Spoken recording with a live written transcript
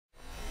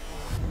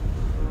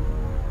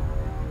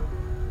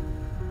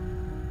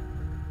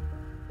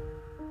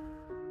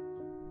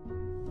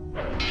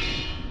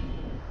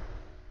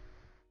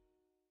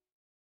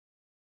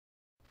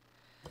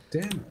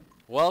Damn it.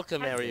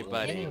 Welcome, Has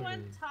everybody.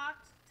 anyone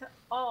talked to...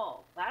 Oh,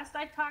 last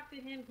I talked to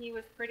him, he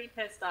was pretty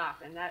pissed off,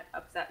 and that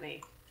upset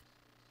me.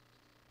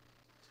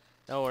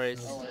 No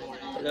worries.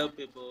 Hello,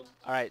 people.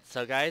 Alright,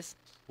 so guys,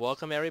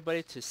 welcome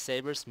everybody to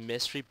Saber's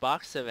Mystery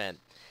Box event.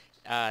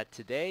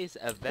 Today's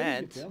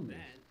event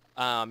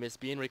is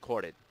being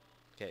recorded.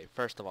 Okay,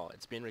 first of all,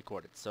 it's being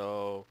recorded.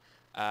 So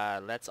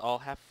let's all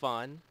have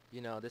fun. You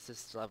know, this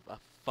is a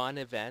fun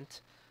event.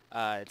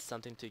 It's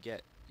something to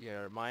get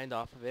your mind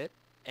off of it.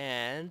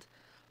 And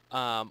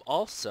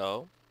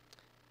also,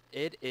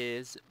 it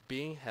is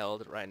being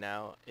held right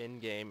now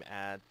in-game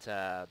at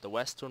the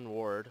Western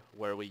Ward,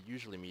 where we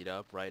usually meet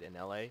up, right, in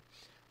LA.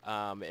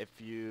 If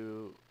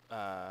you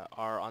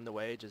are on the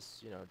way,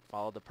 just,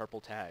 follow the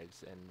purple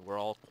tags, and we're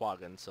all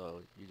Quaggan,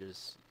 so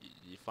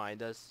you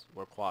find us,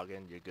 we're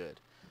Quaggan, you're good.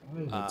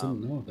 I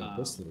didn't know about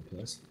this little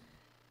place.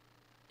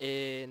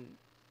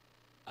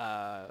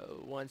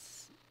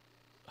 Once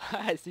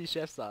I see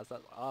chef sauce,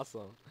 that's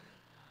awesome.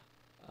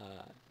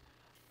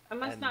 I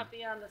must not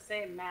be on the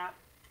same map.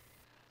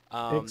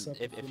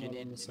 If you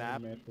need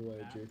map,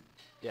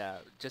 yeah,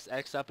 just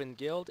X up in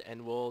guild,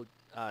 and we'll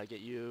get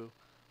you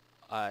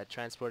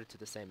transported to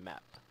the same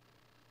map,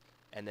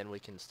 and then we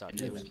can start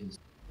doing.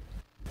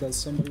 Does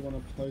somebody want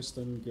to post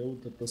in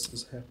guild that this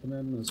is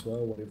happening as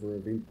well, whatever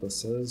event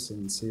this is,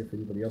 and see if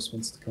anybody else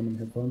wants to come and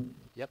have fun?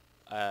 Yep,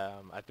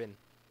 I've been.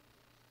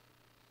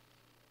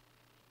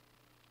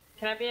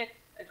 Can I be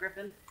a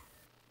griffin?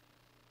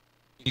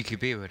 You could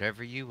be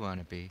whatever you want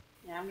to be.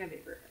 Yeah, I'm gonna be a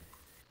griffin.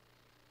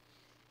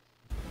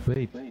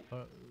 Wait,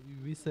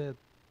 we said,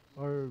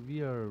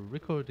 we are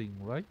recording,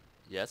 right?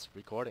 Yes,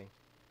 recording.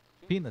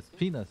 Penis,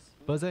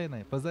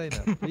 vagina,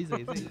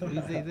 easy,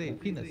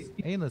 penis,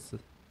 anus,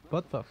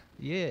 butt fuck,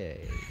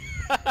 yay.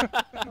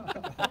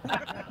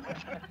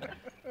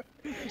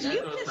 Do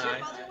you kiss your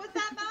mother with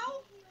that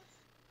mouth?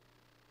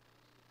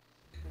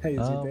 Hey,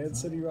 is your dad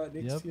sitting right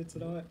next to you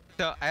tonight?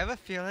 So I have a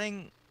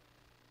feeling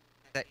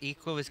that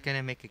Equal was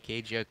gonna make a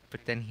gay joke,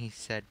 but then he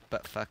said,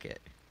 "But fuck it."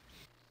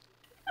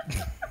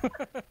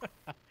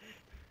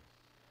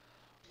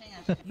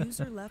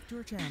 User left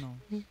your channel.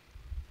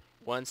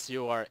 Once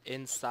you are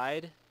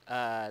inside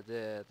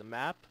the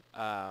map,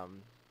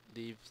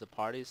 leave the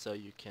party so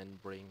you can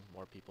bring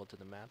more people to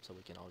the map, so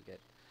we can all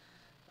get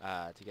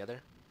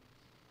together.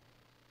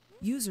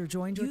 User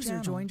joined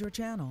your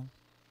channel.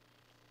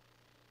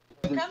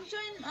 Come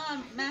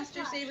join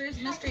Master Saber's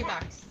Mystery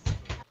Box.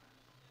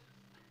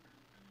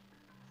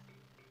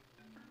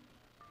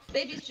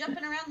 Baby's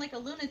jumping around like a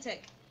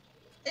lunatic.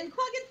 In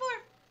Quaggan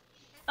form.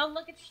 Oh,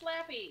 look at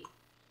Schlappy.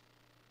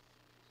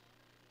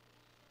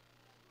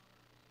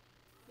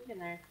 Look in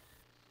there.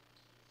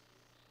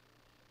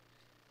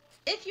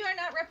 If you are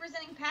not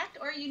representing PACT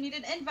or you need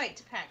an invite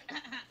to PACT,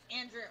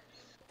 Andrew.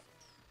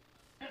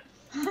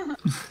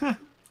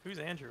 Who's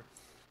Andrew?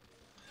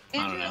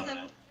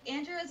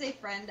 Andrew is a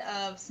friend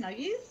of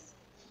Snuggies.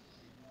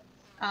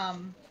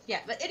 Yeah,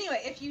 but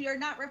anyway, if you are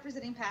not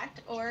representing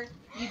PACT or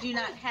you do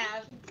not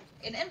have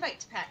an invite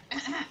to PACT,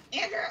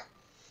 Andrew.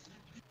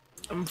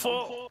 I'm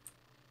full.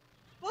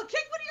 Well,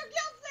 kick one of your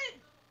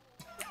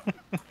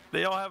guilds in.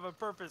 They all have a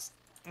purpose.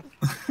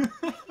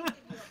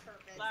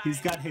 He's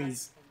got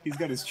his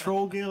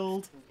troll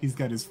guild. He's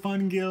got his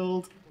fun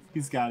guild.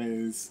 He's got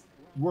his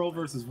world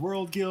versus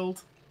world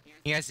guild.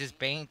 He has his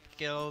bank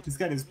guild. He's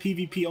got his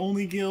PvP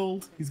only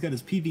guild. He's got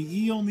his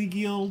PvE only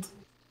guild.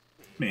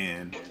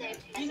 Man.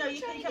 You know,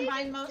 you can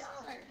combine most.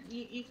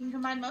 You can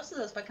combine most of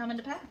those by coming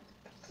to PACT.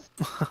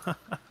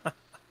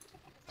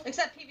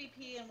 Except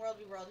PvP and World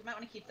v World. You might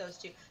want to keep those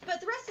two.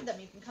 But the rest of them,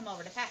 you can come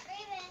over to PACT.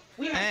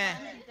 We have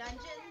fun in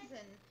dungeons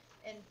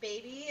and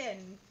Baby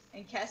and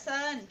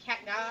Kesa and Cat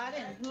God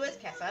and who is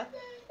Kesa?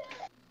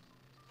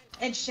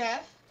 And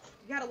Chef.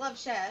 You gotta love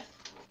Chef.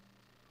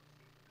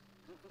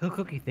 Who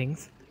cookie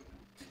things?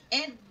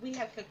 And we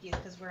have cookies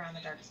because we're on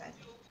the dark side.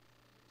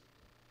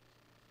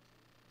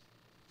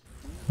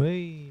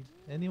 Wait,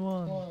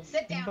 anyone?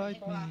 Sit down,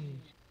 invite me.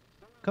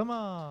 Come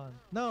on.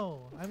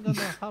 No, I'm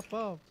gonna hop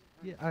off.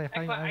 Yeah,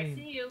 I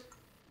see you.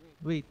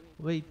 Wait,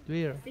 where?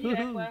 See you,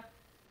 Aqua.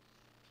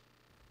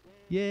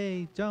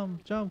 Yay,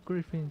 jump,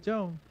 Griffin,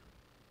 jump.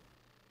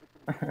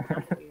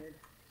 Weird.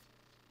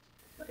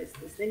 What is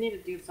this? They need to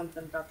do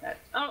something about that.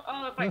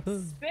 Oh, if I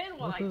spin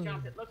while I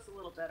jump, it looks a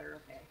little better.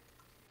 Okay.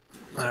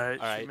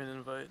 Alright, shoot me an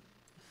invite.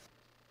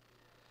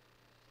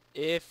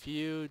 If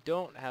you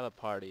don't have a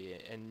party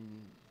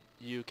and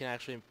you can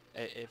actually,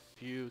 if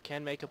you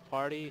can make a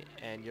party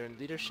and you're in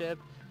leadership,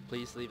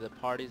 please leave the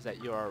parties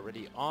that you're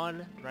already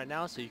on right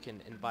now so you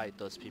can invite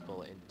those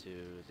people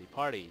into the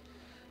party.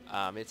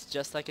 It's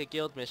just like a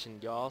guild mission,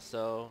 y'all,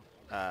 so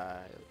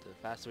the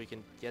faster we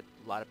can get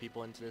a lot of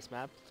people into this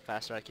map, the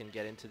faster I can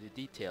get into the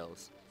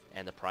details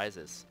and the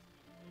prizes.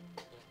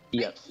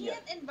 I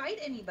can't invite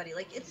anybody.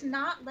 Like, it's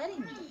not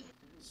letting me.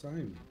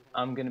 Same.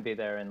 I'm gonna be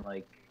there in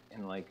like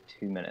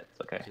 2 minutes.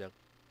 Okay.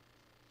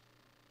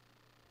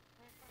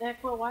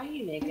 Aqua, why are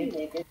you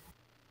naked?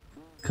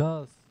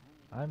 Cause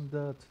I'm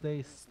the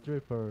today's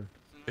stripper.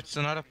 It's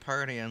not a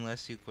party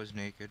unless Equal's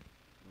naked.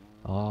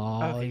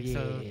 Oh, okay,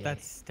 so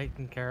that's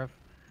taken care of.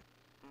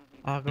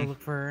 I'll go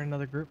look for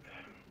another group.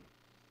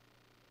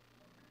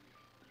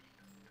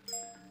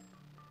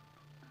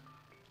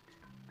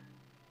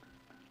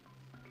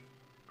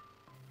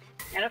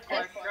 And of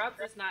course, Grubs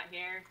is not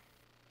here.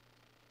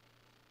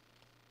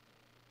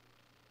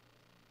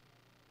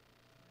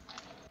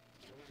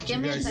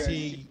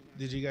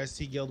 Did you guys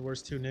see Guild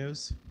Wars 2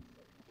 news?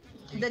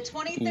 The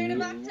 23rd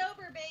of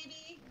October,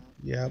 baby.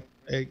 Yep,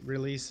 it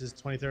releases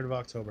 23rd of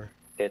October.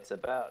 It's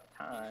about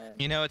time.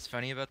 You know what's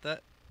funny about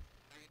that?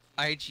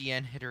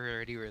 IGN had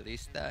already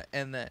released that,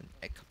 and then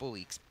a couple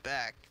weeks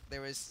back,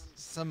 there was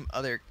some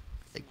other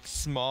like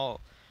small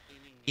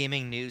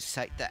gaming news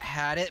site that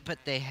had it, but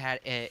they had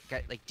it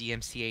got like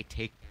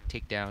DMCA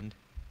takedown.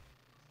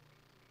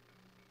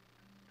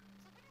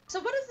 So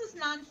what is this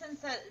nonsense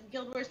that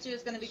Guild Wars 2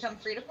 is going to become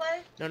free to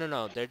play?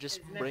 No. They're just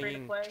Isn't it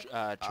bringing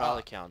free-to-play? trial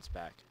accounts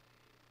back.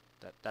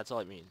 That's all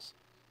it means.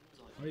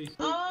 I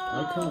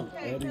can't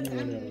okay, add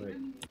anyone out of it.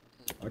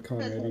 I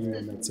can't add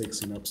anyone that's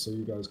Xing up, so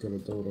you guys gotta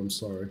do it. I'm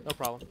sorry. No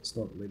problem. It's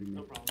not letting me.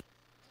 No problem.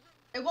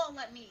 It won't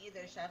let me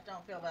either, Chef.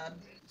 Don't feel bad.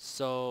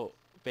 So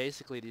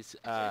basically, these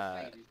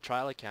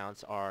trial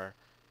accounts are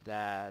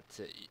that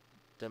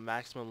the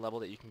maximum level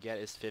that you can get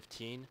is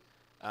 15.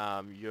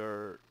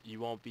 You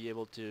won't be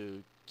able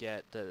to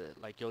get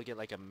you'll get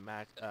like a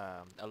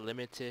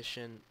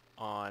limitation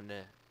on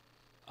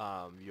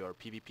your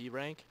PvP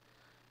rank,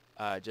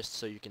 just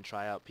so you can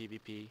try out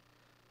PvP.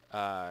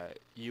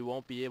 You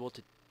won't be able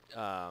to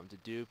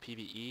do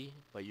PvE,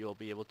 but you'll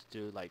be able to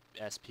do like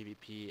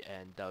SPVP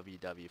and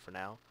WW for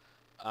now.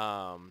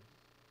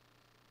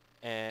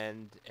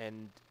 And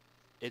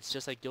it's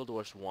just like Guild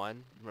Wars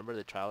 1. Remember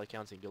the trial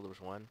accounts in Guild Wars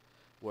 1,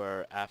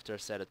 where after a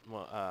set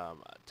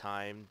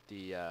time,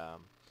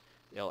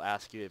 they'll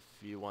ask you if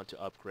you want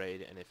to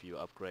upgrade, and if you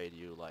upgrade,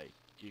 you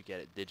get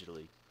it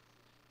digitally.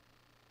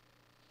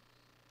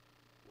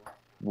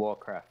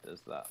 Warcraft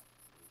is that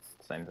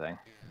same thing.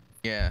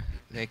 Yeah,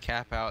 they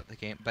cap out the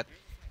game, but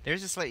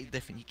there's a slightly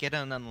different. You get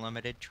an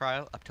unlimited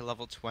trial up to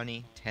level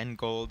 20, 10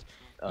 gold.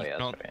 Oh yeah,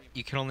 that's right.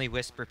 You can only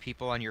whisper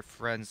people on your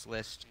friends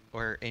list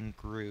or in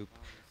group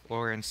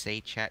or in say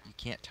chat. You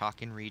can't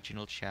talk in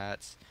regional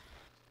chats.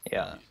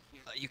 Yeah.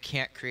 You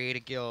can't create a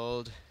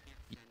guild.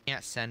 You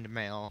can't send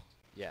mail.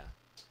 Yeah.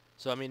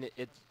 So I mean,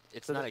 it's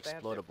So not they have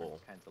exploitable.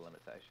 different kinds of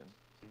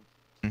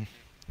limitations.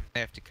 They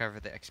have to cover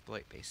the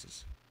exploit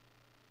bases.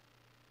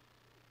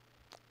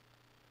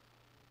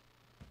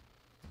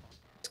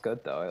 It's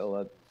good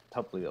though.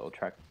 Hopefully it'll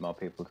attract more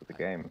people to the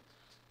game.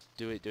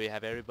 Do we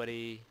have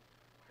everybody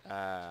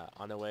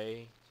on the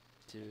way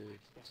to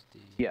the?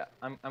 Yeah,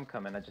 I'm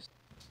coming. I just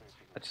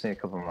need a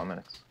couple more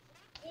minutes.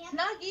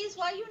 Snuggies,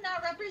 why you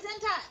not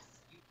represent us?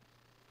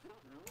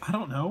 I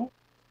don't know.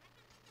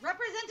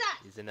 Represent us!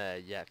 He's in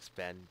a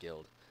expand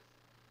guild.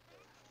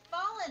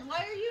 Fallen,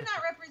 why are you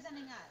not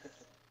representing us?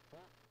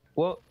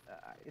 Well,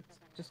 it's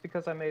just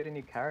because I made a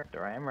new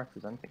character. I am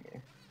representing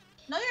you.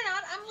 No, you're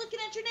not. I'm looking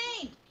at your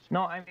name.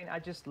 No, I mean I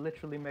just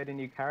literally made a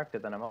new character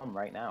that I'm on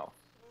right now.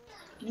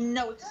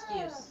 No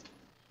excuse.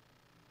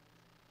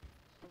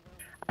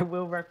 I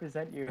will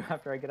represent you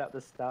after I get out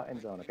the starting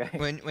zone, okay?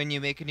 When you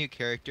make a new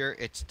character,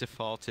 it's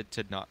defaulted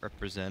to not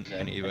represent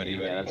anybody.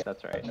 Yeah,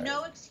 that's right.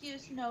 No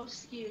excuse, no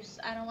excuse.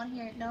 I don't want to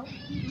hear it. No.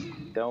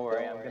 Don't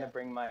worry, I'm gonna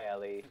bring my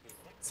Ellie.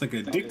 It's like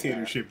a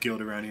dictatorship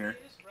guild around here.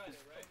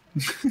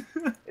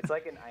 It's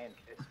like an Iron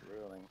Fist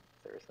ruling,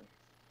 seriously.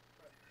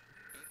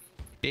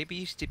 Baby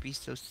used to be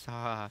so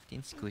soft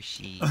and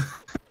squishy.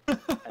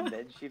 And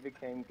then she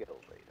became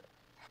guild leader.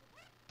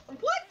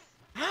 What?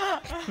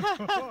 Let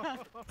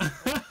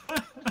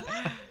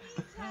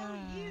me tell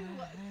you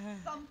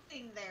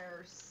something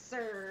there,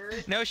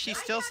 sir. No, she's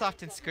still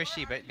soft and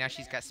squishy, but now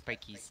she's got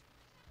spikies.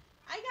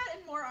 I got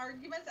in more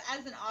arguments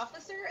as an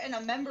officer and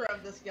a member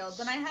of this guild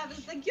than I have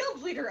as the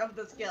guild leader of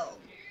this guild.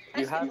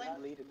 You have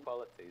leader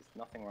qualities.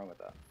 Nothing wrong with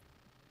that.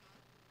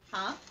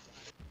 Huh?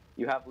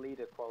 You have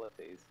leader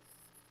qualities.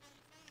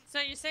 So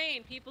you're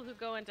saying people who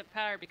go into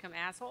power become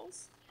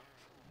assholes?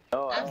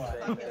 No,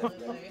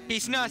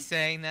 He's not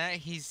saying that.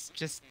 He's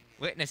just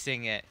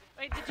witnessing it.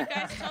 Wait, did you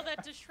guys tell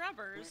that to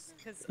Shrubbers?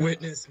 'Cause,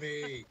 Witness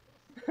me.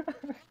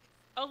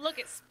 oh, look,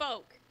 it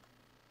spoke.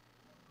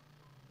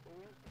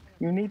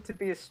 You need to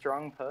be a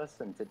strong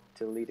person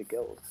to lead a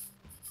guild.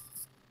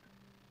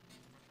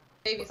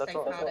 Baby That's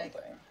all I'm psychotic.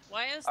 saying.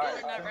 Why is All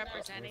there right, not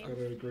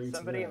representing?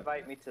 Somebody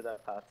invite me to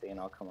that party and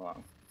I'll come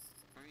along.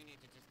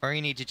 Or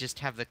you need to just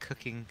have the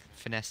cooking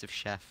finesse of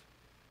chef.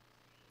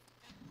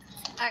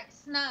 Alright,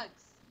 Snugs.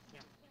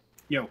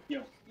 Yo.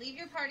 Leave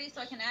your party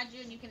so I can add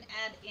you and you can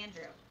add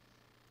Andrew.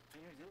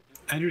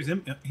 Andrew's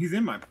he's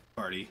in my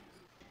party.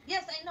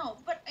 Yes, I know,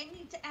 but I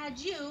need to add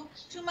you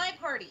to my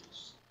party.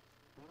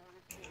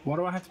 Why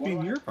do I have to be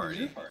in your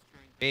party?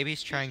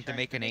 Baby's trying to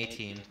make an A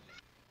team.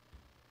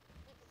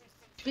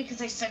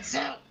 Because I said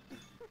so.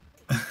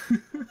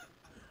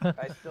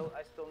 I still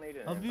need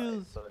an Abuse,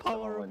 invite, so if power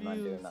someone wouldn't mind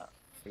abuse. doing that.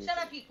 Shut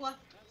up, Equa.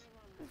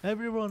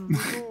 Everyone,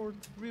 reboard,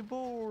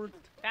 reboard.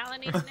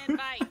 Fallon needs an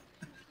invite.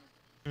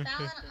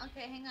 Fallon,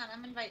 okay, hang on.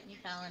 I'm inviting you,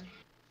 Fallon.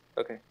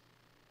 Okay.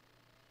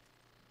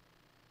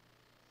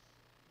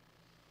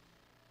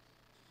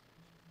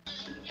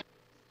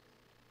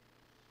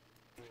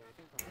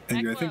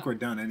 Andrew, I think we're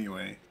done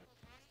anyway.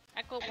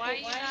 Echo, why are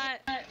you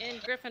not in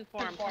Griffin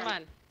form? Come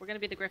on, we're gonna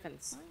be the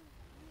Griffins.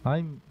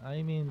 I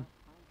mean,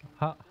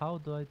 how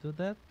do I do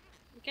that?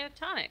 You get a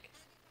tonic.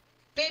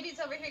 Baby's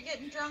over here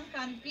getting drunk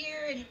on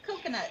beer and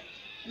coconut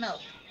milk.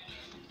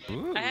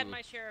 Ooh. I had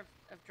my share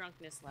of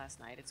drunkenness last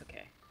night. It's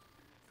okay.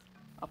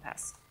 I'll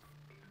pass.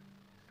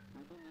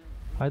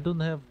 I don't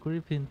have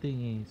griffin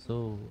thingy,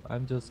 so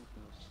I'm just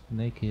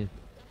naked.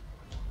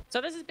 So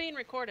this is being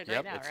recorded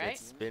right now, right?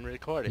 It's been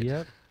recorded.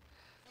 Yep.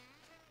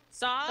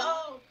 Song?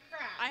 Oh,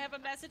 crap. I have a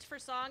message for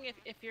Song.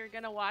 If you're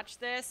gonna watch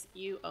this,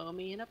 you owe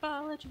me an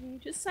apology.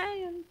 Just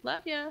saying.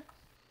 Love ya.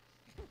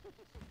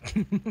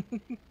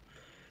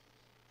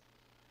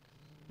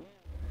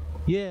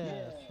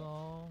 Yeah,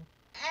 song.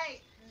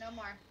 Hey, no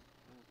more.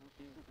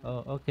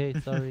 Oh, okay,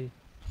 sorry.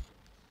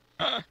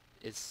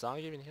 Is Song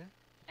even here?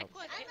 I'm a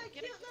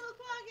cute little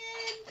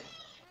quaggin.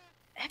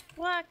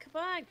 Ekwa, come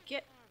on,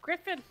 get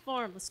Griffin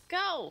form. Let's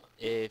go.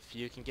 If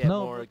you can get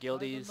No, more but I don't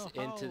guildies know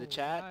into the how.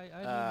 chat or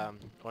in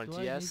Do I need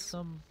TS,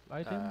 some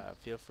items?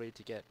 feel free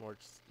to get more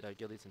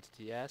guildies into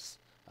TS.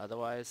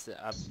 Otherwise,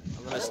 I'm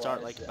gonna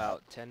start like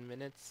about 10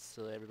 minutes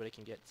so everybody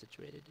can get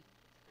situated.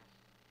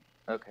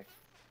 Okay.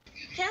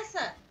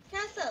 Kesa,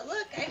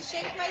 look, I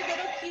shaped my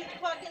little cute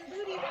quaggin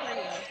booty for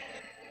you.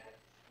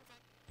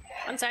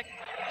 1 sec.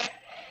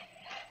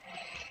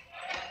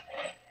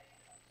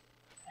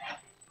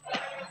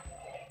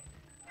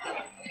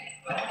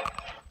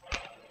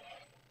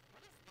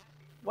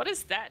 What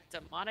is that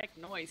demonic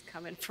noise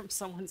coming from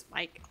someone's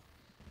mic?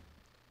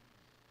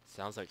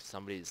 Sounds like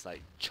somebody's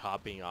like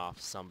chopping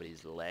off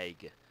somebody's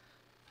leg.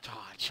 Cha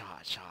cha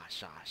cha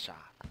cha cha.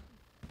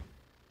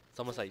 It's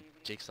almost like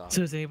Jigsaw.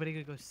 So is anybody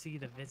gonna go see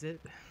the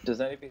visit?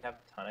 Does anybody have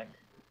a tonic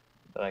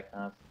that I can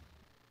have?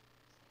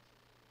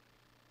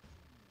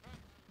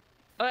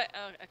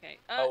 Okay.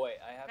 Oh wait,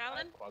 I have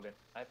Fallon?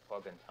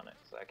 quaggin tonic,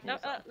 so I can No,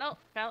 use that. no,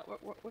 Fallon,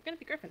 we're gonna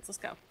be Griffins. Let's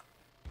go.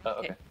 Oh,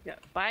 okay. Yeah,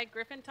 buy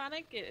Griffin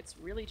tonic. It's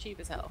really cheap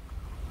as hell.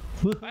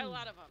 Buy a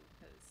lot of them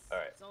because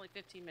it's only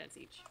 15 minutes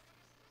each.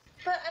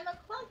 But I'm a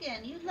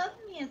quaggin. You love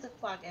me as a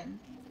quaggin.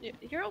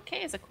 You're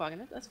okay as a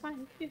quaggin. That's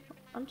fine.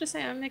 I'm just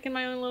saying, I'm making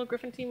my own little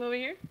Griffin team over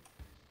here.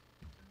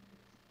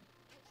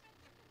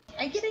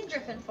 I get in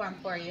Griffin form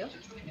for you.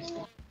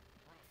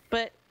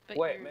 But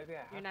wait, maybe I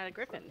have you're not a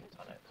Griffin.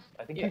 Tonic.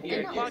 I think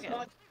you're a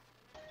quaggin.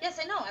 Yes,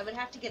 I know. I would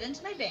have to get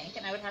into my bank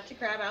and I would have to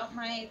grab out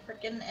my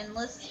freaking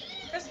endless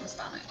Christmas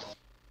tonic.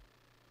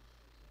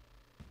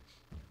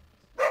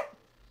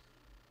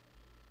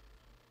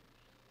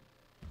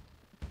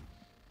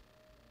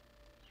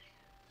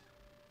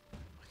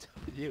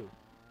 You.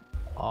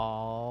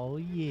 Oh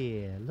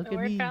yeah, look at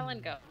Where'd me. Fallon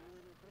go?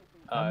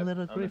 I'm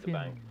little I'm at the griffin.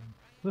 bank.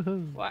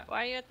 Woohoo. Why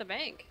are you at the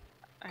bank?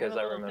 Because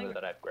I remember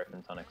that I have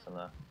Griffin tonics in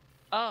there.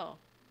 Oh.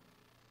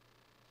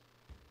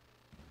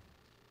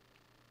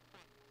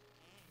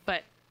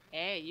 But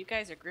hey, you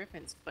guys are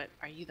Griffins, but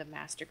are you the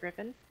Master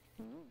Griffin?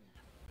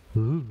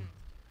 Ooh.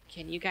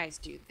 Can you guys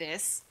do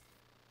this?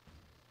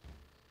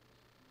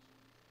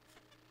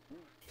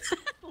 Hey,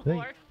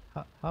 Lord,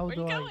 how where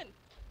do you I? going?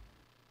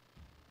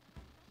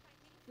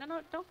 No,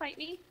 don't fight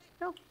me.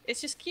 No, it's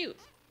just cute.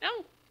 No,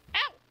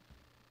 ow!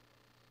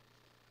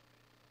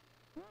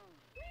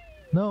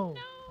 No,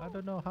 I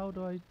don't know. How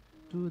do I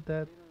do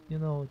that? You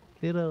know,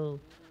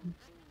 little.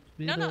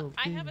 No,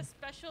 I have a thing.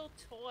 special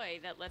toy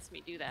that lets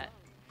me do that.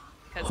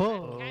 Because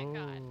Oh. Cat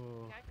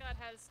God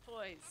has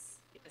toys.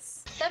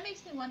 Yes. That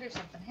makes me wonder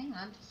something. Hang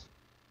on.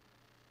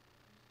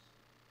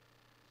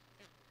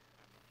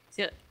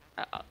 See,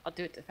 I'll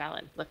do it to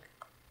Fallon. Look.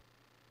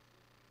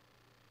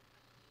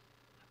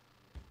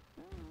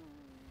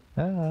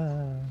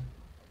 Ah.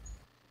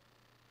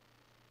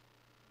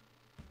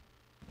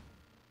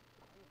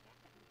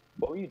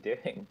 What were you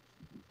doing?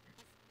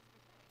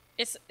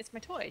 It's my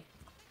toy.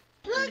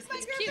 Look, It's my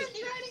cute.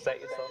 Griffin's riding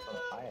Set yourself on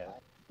fire.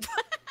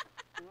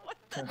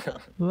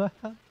 What?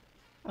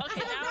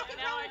 Okay,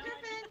 now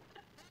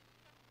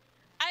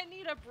I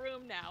need a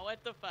broom now.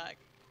 What the fuck?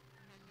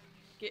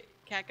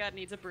 Cat God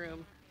needs a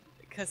broom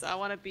because I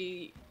want to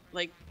be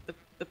like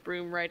the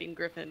broom riding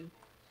Griffin.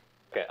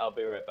 Okay, I'll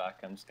be right back.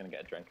 I'm just gonna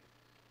get a drink.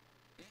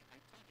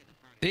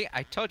 See,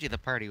 I told you the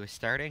party was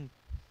starting.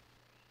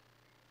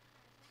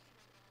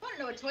 I want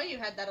to know what toy you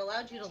had that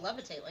allowed you to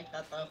levitate like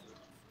that, though.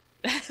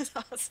 That's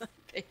awesome,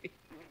 baby.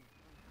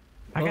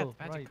 I got Oh,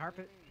 the magic right.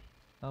 carpet.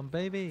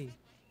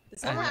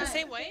 Is Uh-huh. that the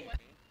same way?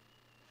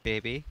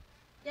 Baby,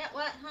 Yeah,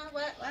 what? Huh?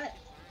 What?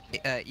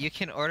 you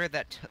can order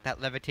that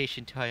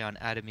levitation toy on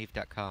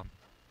adameve.com.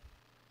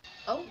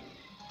 Oh.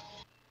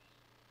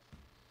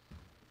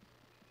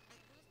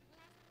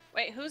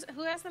 Wait,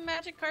 who has the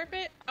magic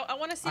carpet? I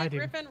want to see I a do.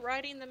 Griffin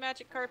riding the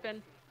magic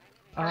carpet.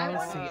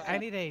 Let's see. I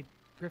need a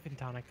Griffin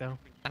tonic though.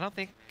 I don't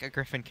think a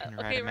griffin can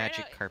ride Okay, a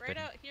magic right carpet.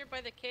 out here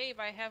by the cave,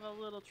 I have a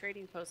little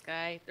trading post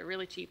guy. They're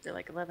really cheap. They're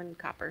like 11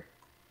 copper.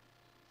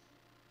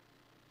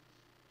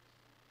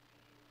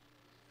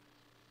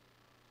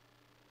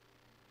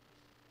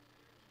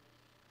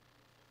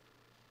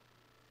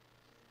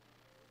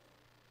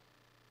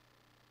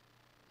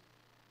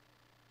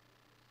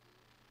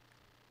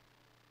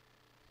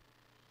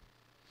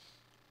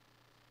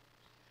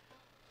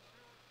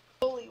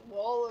 Holy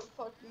wall of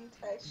fucking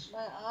text,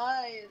 my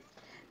eyes.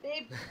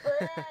 They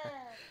burn.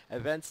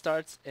 Event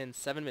starts in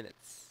 7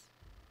 minutes.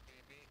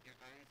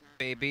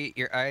 Baby,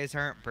 your eyes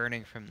aren't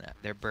burning from that.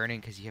 They're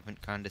burning because you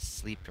haven't gone to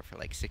sleep for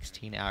like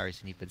 16 hours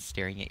and you've been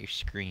staring at your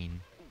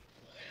screen.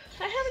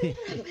 I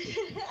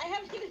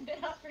haven't even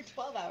been up for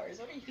 12 hours.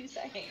 What are you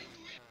saying?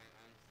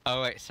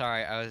 Oh wait,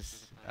 sorry. I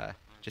was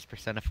just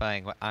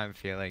personifying what I'm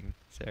feeling.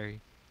 Sorry.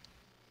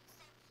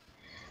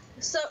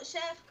 So,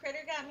 Chef, Critter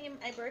got me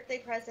my birthday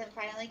present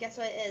finally. Guess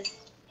what it is?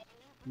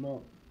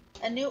 No.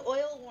 A new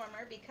oil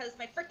warmer because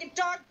my freaking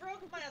dog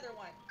broke my other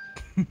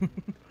one.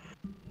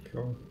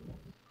 Cool.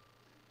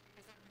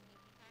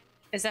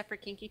 Is that for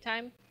kinky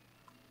time?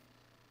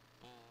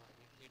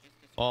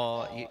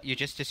 Well, you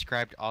just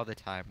described all the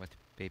time with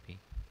baby.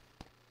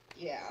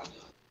 Yeah.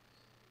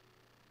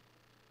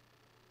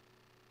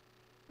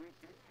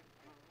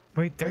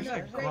 Wait, there's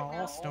Right a now-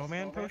 Grawl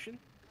snowman potion?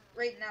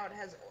 Right now it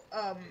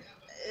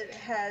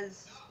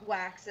has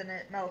wax in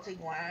it, melting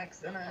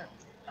wax in it.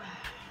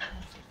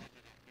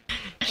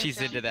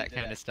 She's into that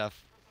kind of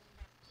stuff.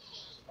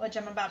 Which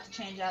I'm about to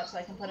change out so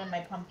I can put in my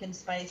pumpkin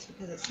spice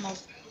because it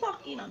smells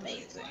fucking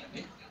amazing.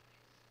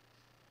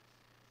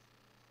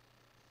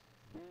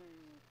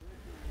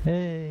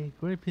 Hey,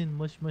 Griffin,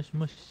 mush, mush,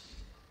 mush.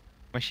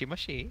 Mushy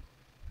mushy.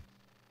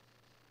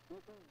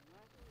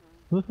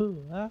 Woohoo!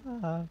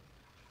 Ah.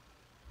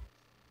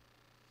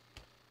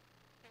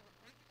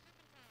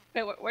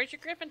 Wait, where's your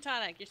Griffin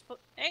tonic?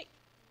 Hey,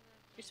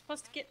 you're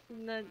supposed to get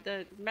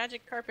the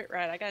magic carpet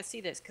ride. I gotta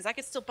see this because I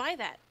can still buy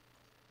that.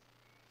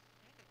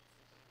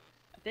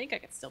 I think I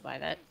can still buy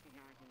that.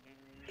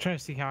 Trying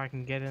to see how I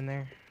can get in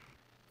there.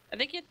 I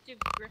think you have to do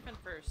Griffin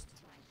first.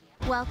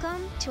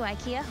 Welcome to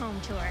IKEA Home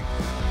Tour.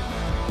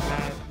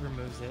 That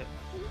removes it.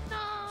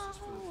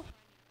 No.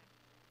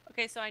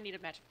 Okay, so I need a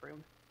magic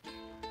broom.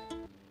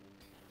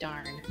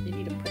 Darn, they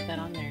need to put that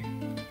on there.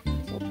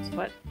 Oops,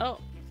 what? Oh,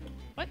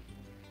 what?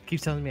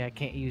 Keeps telling me I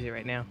can't use it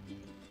right now.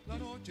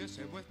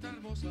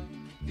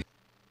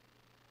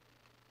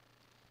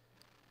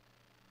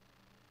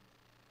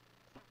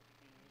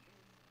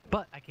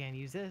 But I can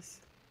use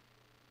this.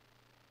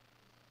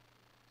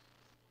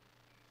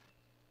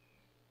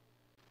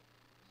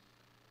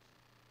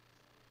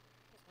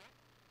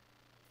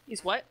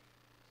 Use what?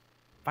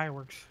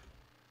 Fireworks.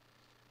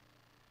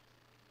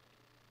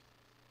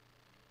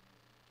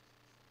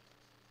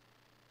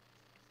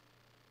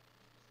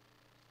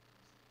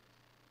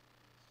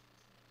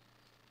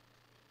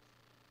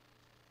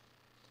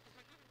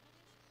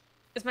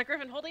 Is my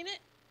Griffin holding it?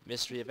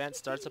 Mystery event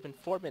starts up in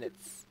 4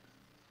 minutes.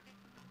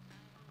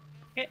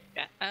 Okay,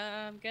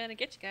 I'm gonna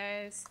get you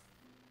guys.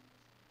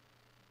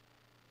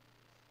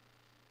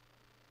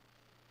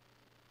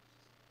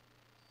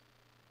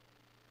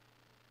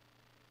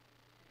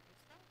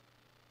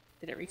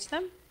 Did it reach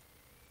them?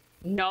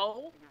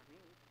 No.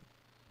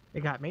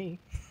 It got me.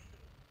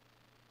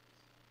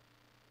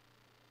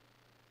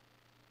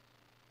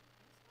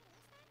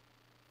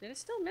 Did it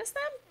still miss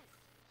them?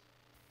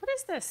 What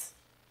is this?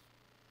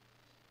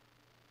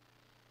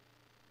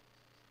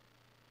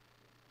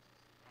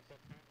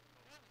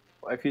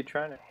 Well, if you're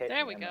trying to hit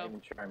There me, we I'm go. not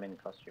even sure I'm in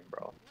costume,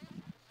 bro.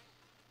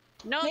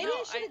 No, Maybe no,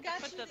 I should've I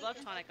got put you the the-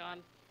 love tonic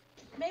on.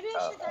 Maybe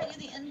I should have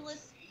got you the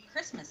endless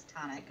Christmas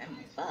tonic. I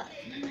mean, fuck.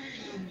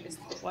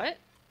 What?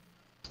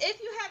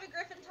 If you have a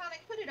Griffin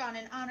tonic, put it on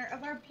in honor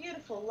of our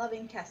beautiful,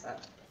 loving Kesa.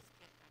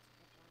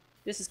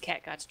 This is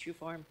Cat God's true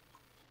form.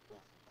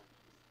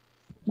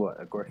 What,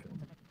 a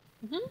griffin?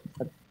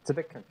 It's a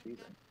bit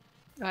confusing.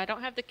 I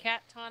don't have the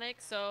cat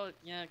tonic, so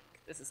yeah,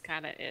 this is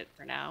kind of it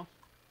for now.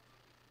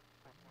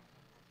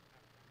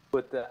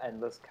 Would the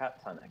endless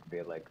cat tonic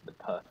be like the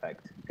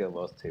perfect Guild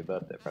Wars 2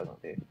 birthday present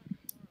for you?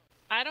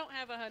 I don't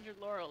have 100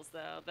 laurels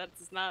though.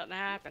 That's not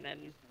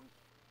happening.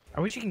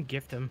 I wish you can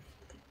gift them.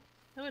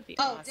 That would be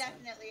Oh, awesome.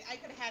 definitely. I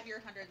could have your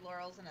 100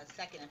 laurels in a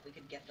second if we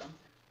could gift them.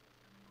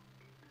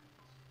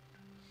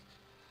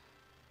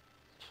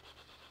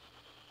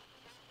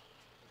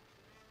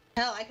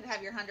 Hell, I could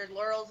have your 100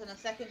 laurels in a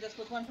second just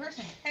with one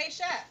person. Hey,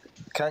 Chef!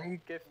 Can you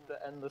gift the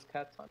endless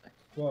cat tonic?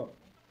 What?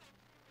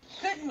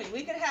 Couldn't we?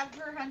 We could have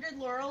her 100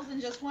 laurels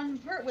in just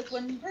with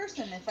one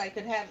person if I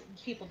could have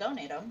people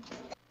donate them.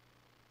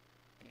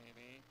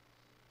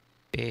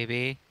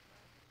 Baby,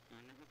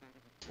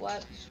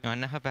 What? you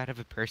wanna know how bad of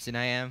a person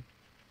I am?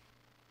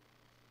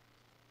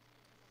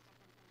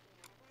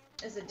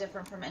 Is it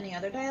different from any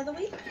other day of the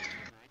week?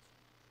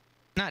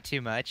 Not too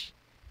much.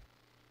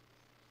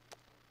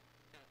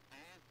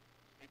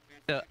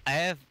 So I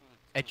have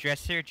a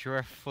dresser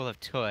drawer full of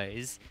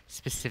toys,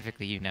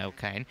 specifically you know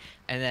kind,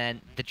 and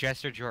then the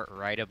dresser drawer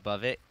right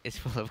above it is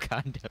full of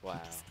condoms.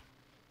 Wow.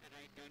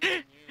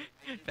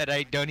 That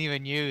I don't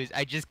even use.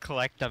 I just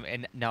collect them,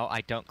 and no, I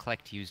don't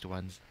collect used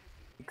ones.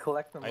 You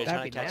collect them Are you all.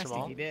 trying to catch them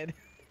all? If you did.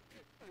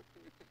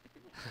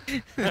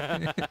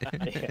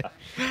 Yeah.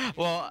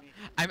 Well,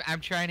 I'm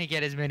trying to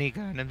get as many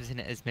condoms in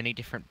as many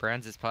different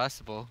brands as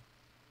possible.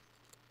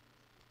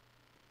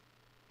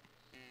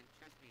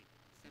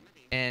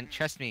 And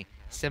trust me,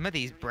 some of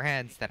these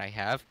brands that I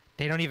have,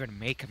 they don't even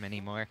make them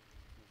anymore.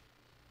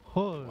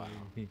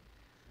 Holy.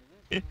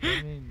 I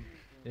mean,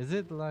 is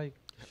it like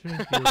shrink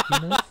your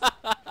penis?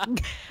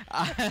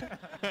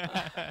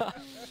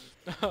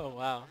 Oh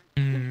wow.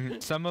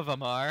 Some of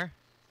them are.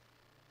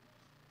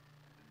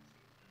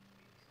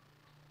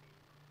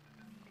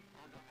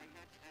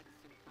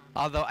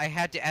 Although I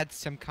had to add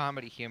some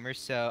comedy humor,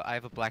 so I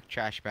have a black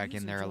trash bag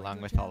in there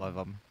along with all of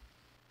them.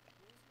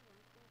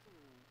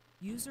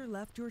 User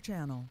left your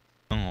channel.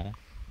 Oh.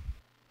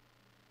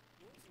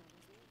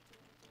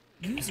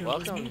 User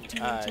Welcome, was moved to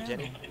your channel.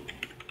 Jenny.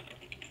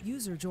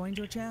 User joined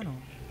your channel.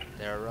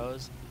 Sarah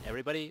Rose.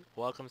 Everybody,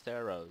 welcome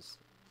Sarah Rose.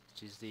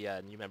 She's the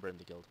new member in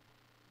the guild.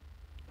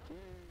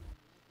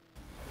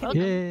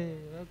 Yay,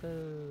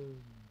 welcome.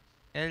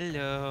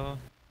 Hello.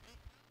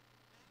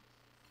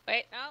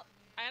 Wait, no,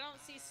 I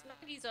don't see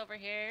Snuggies over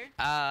here.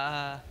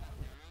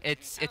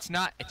 It's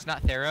not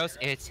Theros,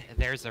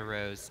 there's a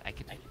rose. I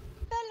could.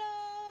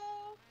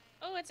 Hello.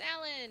 Oh, it's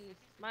Alan.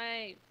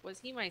 Was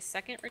he my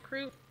second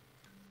recruit?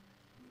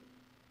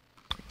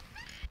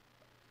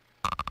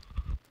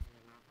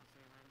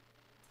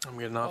 I'm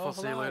getting off. I'll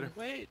see you later.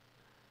 Wait.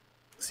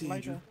 See you,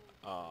 Andrew.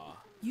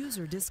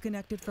 User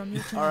disconnected from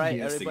your channel. All right,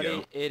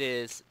 everybody. It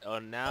is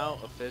now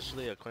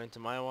officially, according to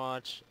my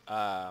watch,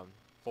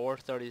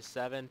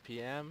 4:37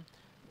 p.m.,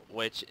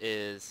 which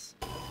is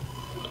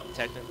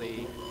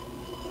technically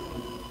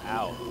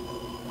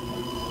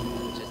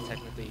which is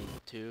technically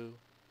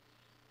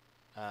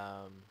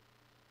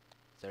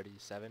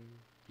 2:37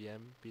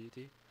 p.m.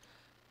 PDT.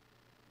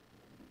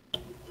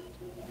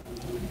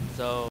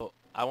 So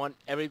I want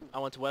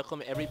to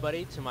welcome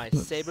everybody to my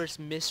Sabers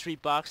Mystery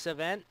Box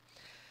event.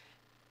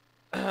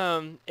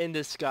 In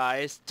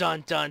disguise,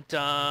 dun dun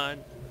dun.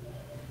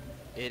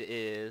 It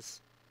is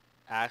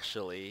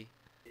actually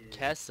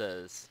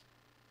Kesa's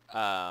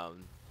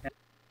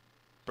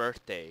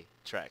birthday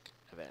trek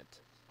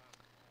event.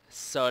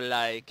 So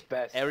like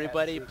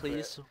everybody,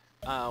 please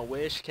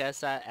wish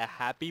Kesa a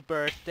happy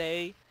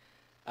birthday.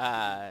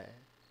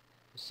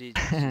 She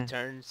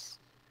turns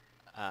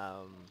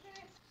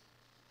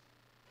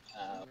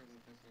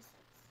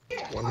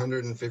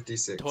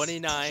 156.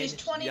 29 She's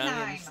 29.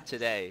 youngins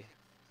today.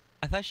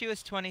 I thought she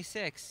was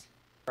 26.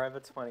 Forever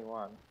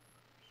 21.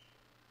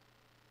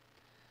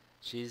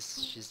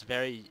 She's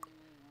very.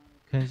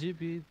 Can she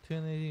be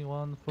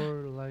 21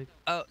 for like?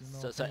 Oh,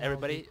 so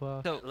everybody,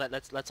 So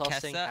let's all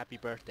sing Kesa? happy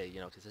birthday,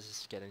 because this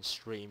is getting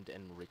streamed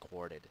and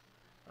recorded.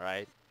 All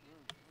right.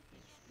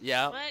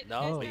 Yeah. What? No,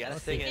 Oh, we gotta okay.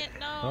 sing it.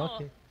 No.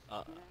 Okay.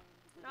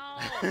 No.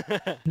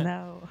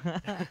 No.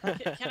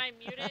 Can I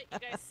mute it? You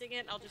guys sing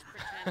it. I'll just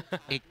pretend. I'm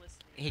listening.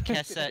 Hey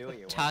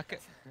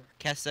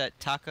Kesa,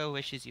 Taco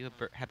wishes you a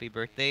happy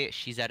birthday.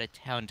 She's out of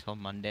town till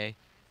Monday.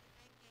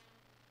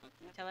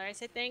 Tell her I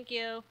said thank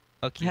you.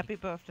 Okay. Happy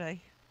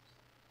birthday.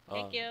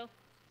 Thank you.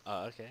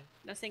 Oh, okay.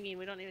 No singing.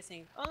 We don't need to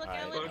sing. Oh, look, All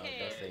right. Alan No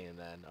came. singing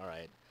then. All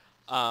right.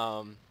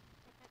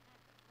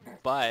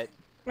 But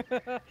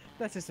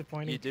That's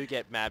disappointing. you do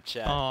get map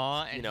chat.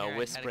 Aw, and here I had a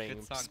whispering,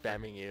 good song for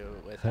spamming you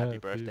with happy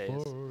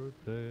birthdays.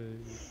 Birthday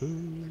to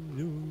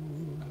you.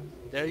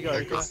 There you go.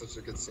 Michael's such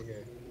a good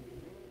singer.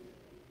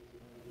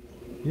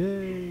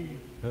 Yay,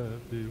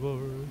 happy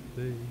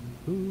birthday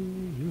to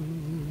you.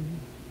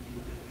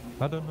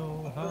 I don't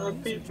know how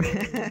to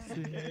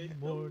sing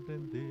more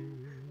than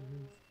this,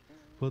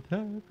 but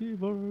happy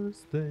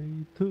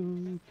birthday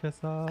to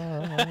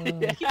Kesa. You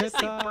just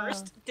say Kesa.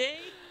 birthday?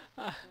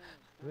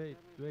 Wait,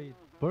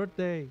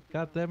 birthday.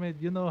 God damn it,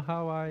 you know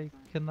how I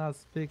cannot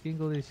speak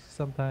English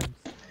sometimes.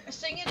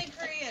 Sing it in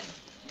Korean.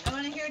 I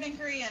want to hear it in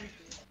Korean.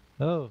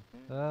 Oh,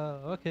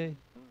 okay.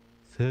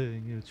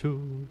 생일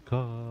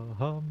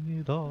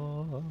축하합니다.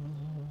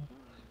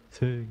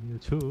 생일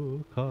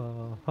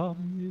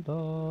축하합니다.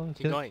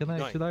 Keep going,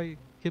 Should I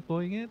keep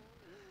going it?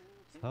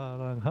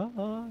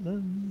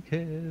 사랑하는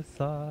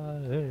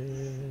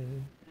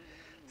개사의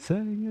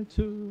생일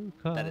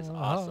축하합니다. That is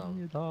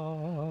awesome.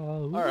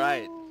 All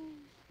right.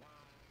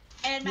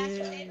 And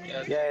Master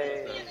Saber.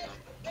 Yay.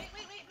 Wait,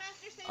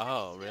 Master Saber.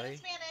 Oh, needs to do it really? in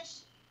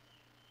Spanish.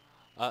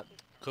 Well,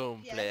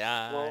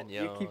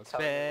 you keep Cumpleaños telling everyone else to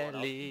do it.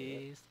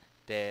 feliz,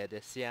 te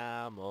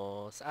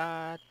deseamos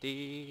a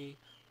ti.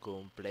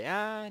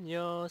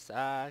 Cumpleaños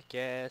a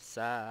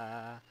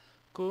Kesa,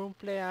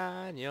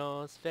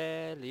 cumpleaños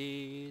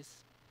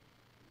feliz.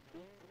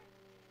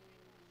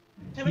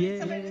 So we need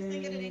somebody to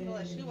sing it in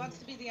English. Who wants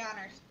to be the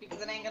honors? Because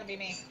it ain't gonna be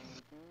me.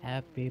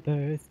 Happy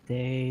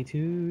birthday to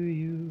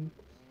you.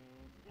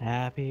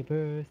 Happy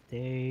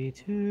birthday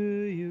to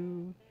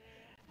you.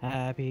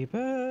 Happy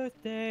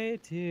birthday,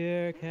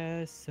 dear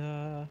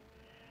Kesa.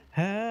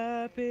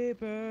 Happy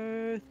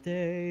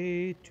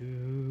birthday to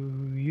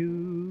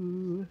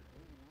you.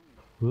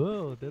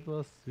 Whoa, that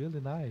was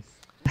really nice.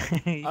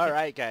 All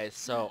right, guys.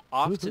 So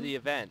off to the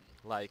event,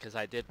 because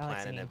I did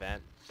plan an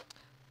event.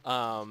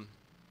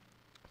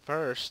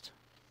 First,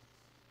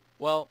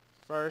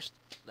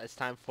 it's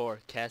time for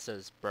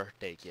Kesa's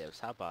birthday gifts.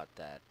 How about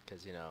that?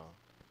 Because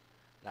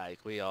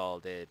we all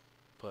did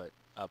put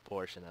a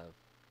portion of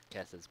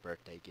Kesa's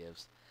birthday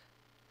gifts.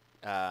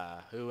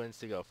 Who wants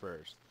to go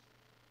first?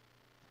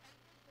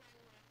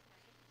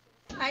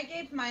 I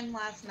gave mine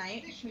last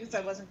night because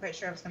I wasn't quite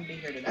sure I was going to be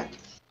here today.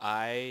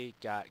 I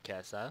got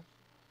Kesa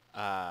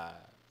a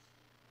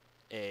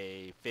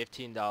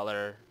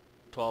 $15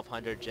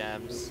 1200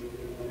 gems.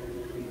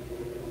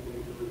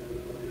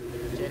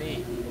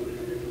 Jenny.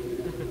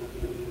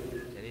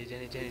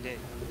 Jenny.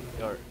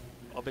 Your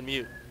open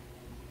mute.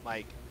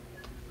 Mike.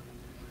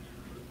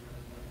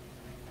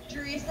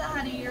 Teresa,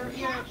 honey, your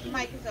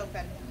mic is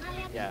open.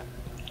 Yeah.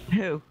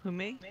 Who?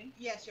 Me?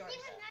 Yes, yours.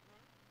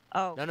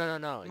 Oh. No.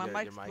 My Your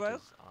mic's mic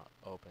broke? is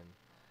open.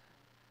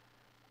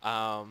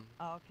 Oh,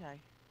 okay.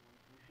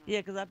 Yeah,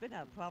 because I've been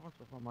having problems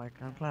with my mic.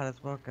 I'm glad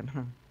it's working.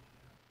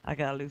 I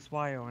got a loose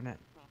wire on it.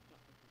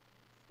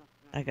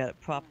 I got it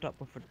propped up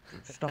with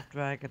a stuffed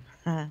dragon.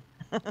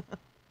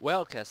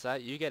 Well,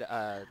 Kesa, you get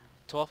a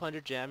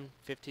 1200 gem,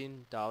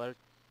 $15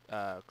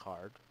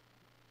 card,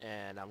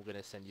 and I'm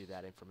gonna send you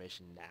that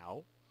information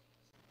now.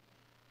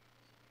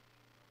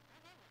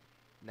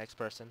 Next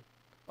person.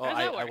 Oh, How does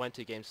that I work? went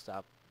to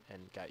GameStop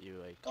and got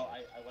you a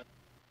card. I went.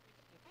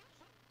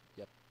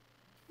 Yep.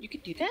 You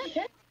could do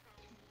that?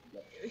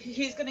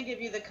 He's going to give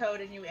you the code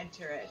and you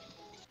enter it.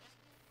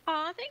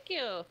 Aw, thank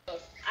you.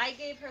 I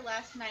gave her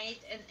last night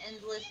an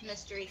endless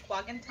mystery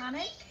quaggan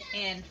tonic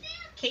and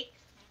cake.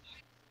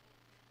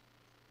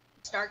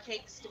 Star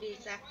cakes, to be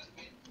exact.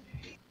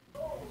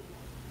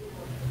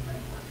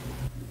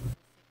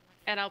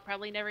 And I'll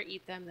probably never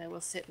eat them. They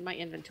will sit in my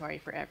inventory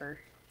forever.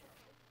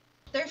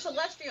 They're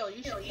celestial.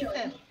 You should eat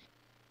them.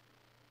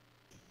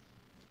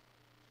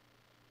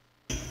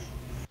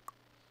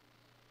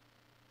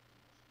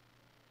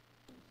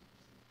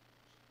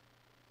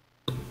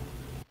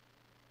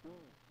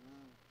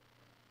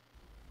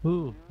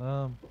 Ooh,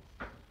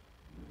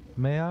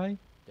 may I?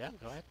 Yeah,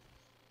 go ahead.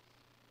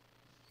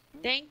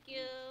 Thank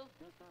you.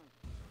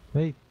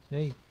 Wait,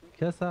 hey,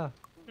 Kesa,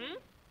 Hmm?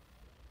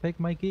 take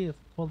my gift.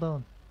 Hold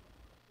on.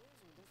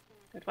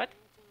 Good what?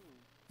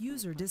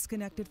 User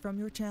disconnected from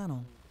your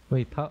channel.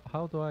 Wait,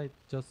 how do I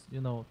just,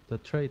 the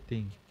trade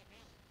thing?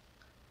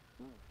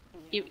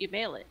 You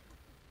mail it.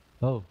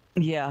 Oh.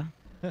 Yeah.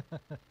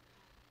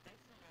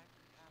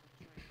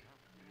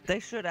 They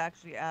should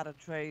actually add a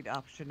trade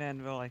option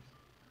in, really.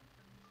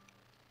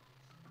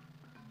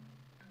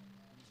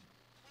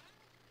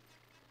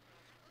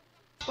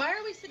 Why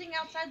are we sitting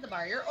outside the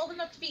bar? You're old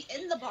enough to be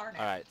in the bar now.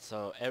 Alright,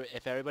 so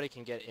if everybody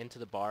can get into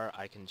the bar,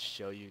 I can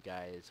show you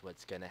guys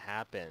what's gonna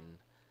happen.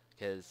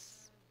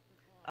 Because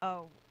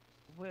Oh,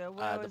 where the is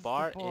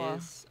bar the bar?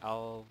 is,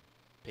 I'll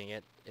ping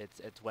it.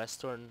 It's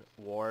Western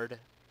Ward,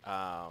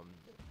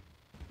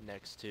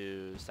 next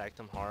to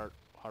Sanctum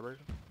Harbor,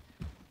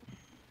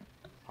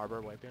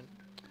 Wyvern.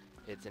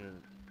 It's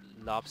in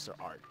Lobster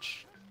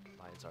Arch,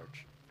 Lion's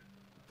Arch.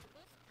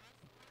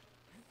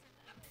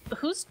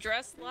 Who's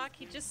dressed lock?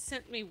 He just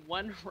sent me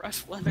one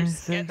rough leather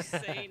sketch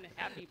saying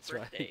happy That's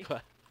right, birthday.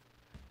 but-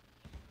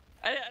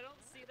 I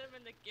don't see them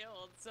in the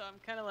guild, so I'm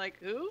kind of like,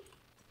 who?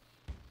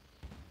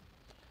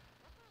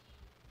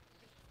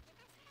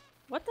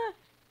 What the?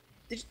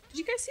 Did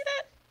you guys see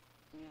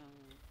that?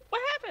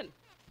 What happened?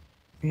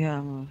 Yeah.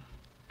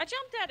 I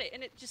jumped at it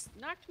and it just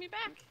knocked me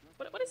back.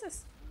 What is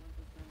this?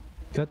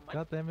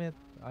 God damn it!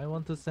 I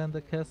want to send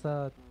the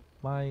Kesa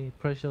my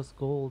precious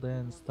gold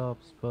and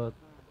stuffs, but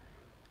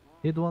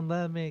it won't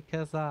let me,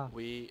 Kesa.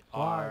 We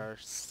Why? are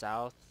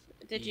south.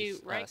 Did you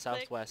right-click?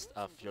 Southwest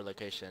of your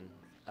location.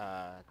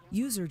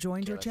 User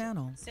joined your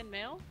channel. Send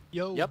mail?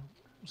 Yo. Yep.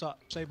 What's up,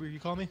 Saber? You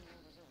call me?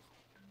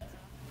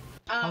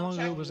 How long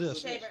ago was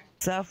this? Saber.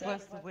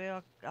 Southwest of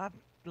where I'm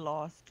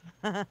lost.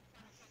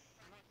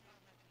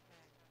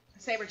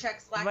 Saber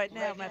check Slack. Right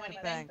now, Right I'm at the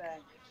anything. bank.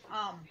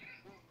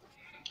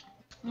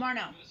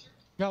 Marno.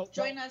 No.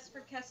 Join us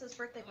for Kessa's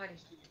birthday party.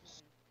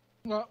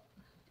 Well.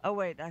 Oh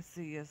wait, I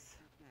see us.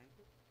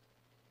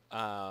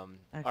 All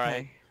right.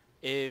 Okay.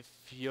 If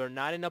you're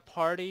not in a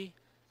party,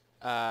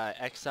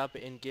 X up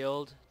in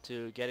guild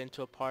to get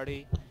into a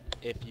party.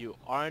 If you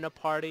are in a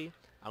party,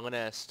 I'm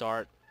gonna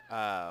start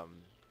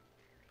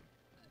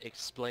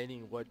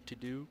explaining what to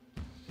do.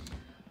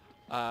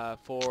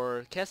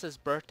 For Kesa's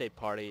birthday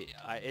party,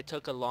 it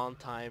took a long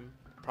time,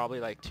 probably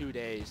like 2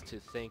 days, to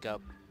think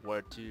up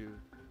where to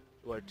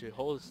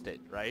host it,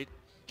 right?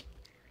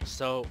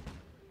 So,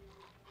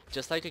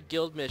 just like a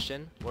guild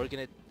mission, we're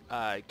gonna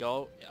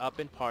go up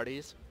in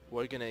parties.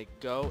 We're gonna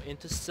go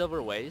into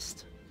Silver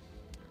Waste,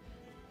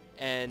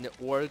 and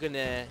we're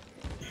gonna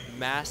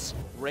mass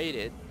raid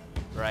it,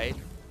 right?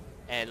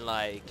 And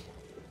like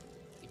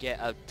get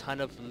a ton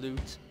of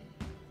loot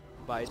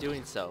by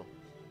doing so.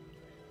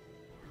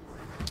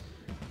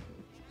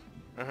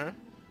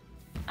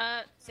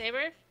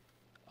 Saber?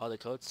 Oh, the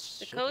code's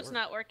The should code's work.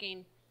 not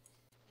working.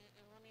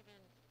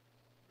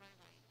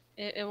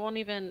 It won't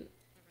even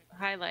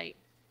highlight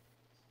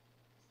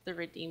the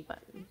redeem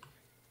button.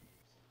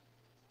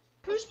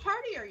 Whose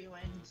party are you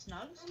in,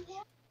 Snugs?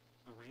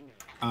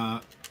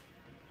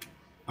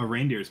 A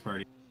reindeer's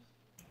party.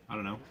 I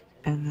don't know.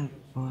 And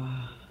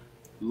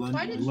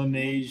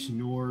Lineage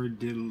Nor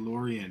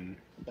DeLorean.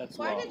 That's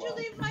Why did you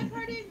leave my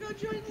party and go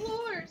join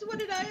Lord's? What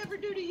did I ever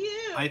do to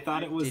you? I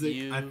thought it was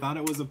I thought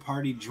it was a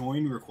party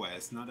join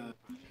request, not a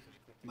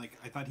like.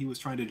 I thought he was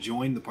trying to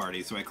join the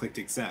party, so I clicked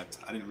accept.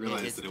 I didn't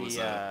realize that it was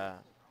a.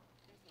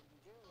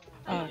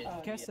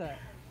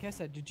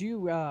 Kesa, did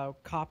you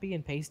copy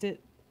and paste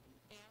it?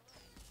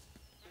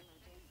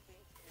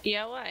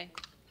 Yeah, why?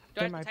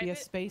 There might be a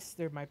space.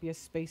 There might be a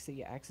space that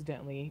you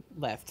accidentally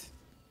left.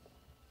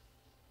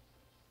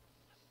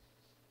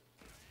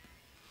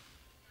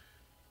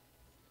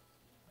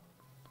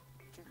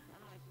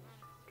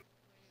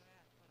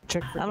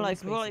 Check for I'm any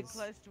like really spaces.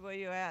 close to where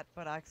you're at,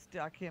 but I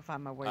can't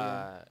find my way in.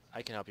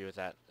 I can help you with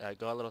that.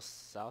 Go a little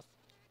south.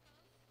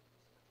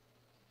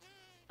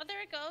 Oh,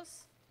 there it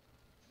goes.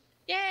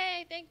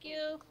 Yay! Thank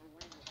you.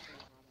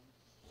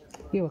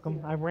 You're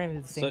welcome. I ran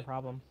into the same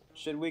problem.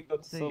 Should we go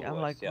to See, I'm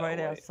like right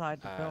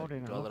outside the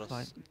building. Go It a looks little.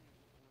 like.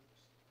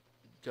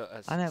 Go.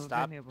 I never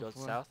stop. been here Go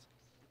before. south.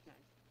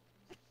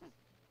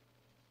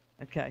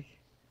 Okay.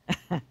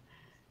 Do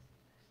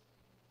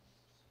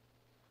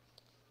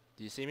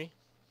you see me?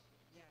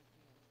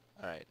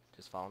 All right.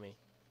 Just follow me.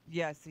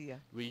 Yeah, I see ya.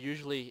 We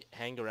usually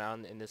hang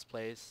around in this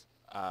place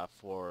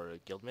for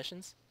guild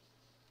missions.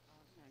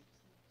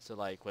 So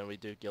like when we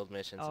do guild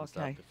missions and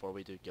stuff, Okay. before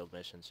we do guild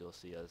missions, you'll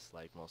see us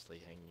like mostly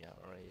hanging out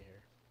right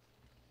here.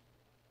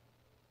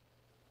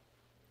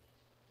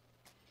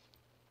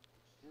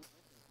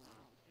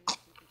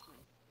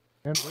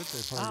 And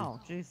birthday party. Oh,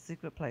 geez,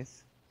 secret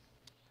place.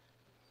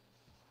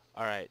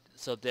 All right,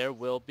 so there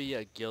will be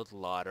a guild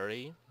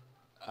lottery,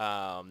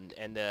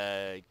 and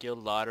the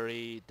guild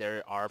lottery,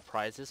 there are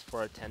prizes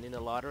for attending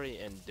the lottery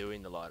and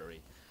doing the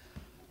lottery.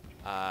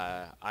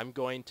 I'm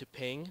going to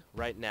ping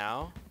right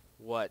now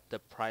what the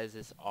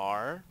prizes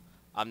are.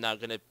 I'm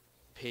not gonna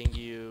ping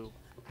you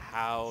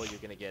how you're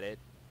gonna get it.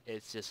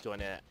 It's just going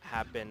to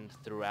happen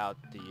throughout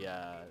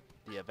the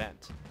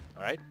event.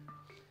 All right.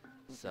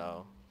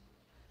 So,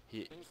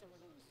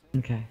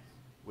 okay.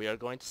 We are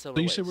going to So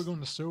Silverways. you said we're going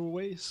to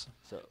Silverways?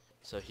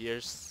 So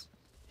here's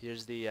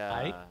the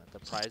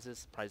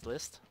prize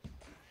list.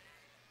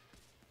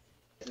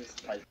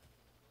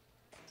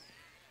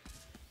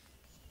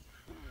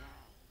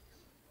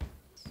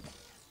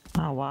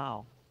 Oh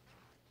wow.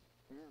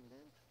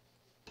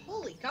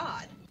 Holy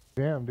God.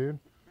 Damn, dude.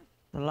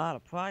 A lot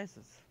of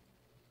prizes.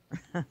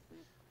 I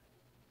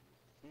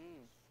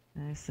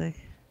see.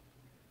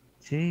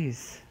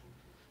 Jeez.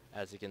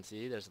 As you can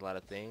see, there's a lot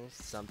of things.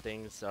 Some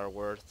things are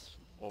worth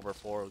over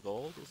 4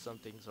 gold. Some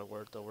things are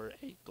worth over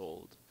 8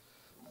 gold.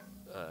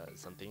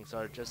 Some things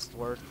are just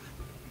worth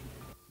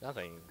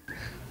nothing.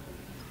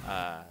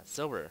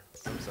 Silver.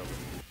 Some silver.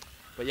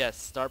 But yes,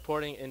 start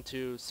porting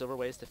into Silver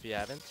Waste if you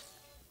haven't.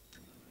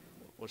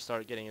 We'll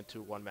start getting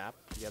into one map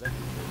together.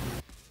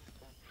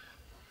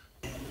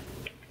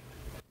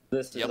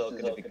 This is all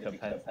going to be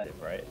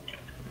competitive, right?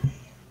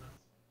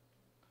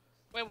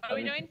 Wait, what are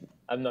we doing?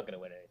 I'm not going to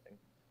win anything.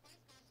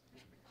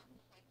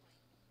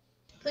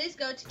 Please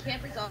go to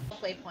Camp Resolve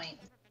Waypoint.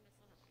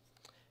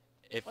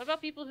 What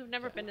about people who've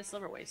never been to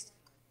Silver Waste?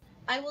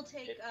 I will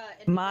take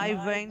My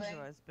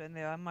ranger has been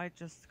there. I might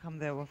just come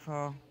there with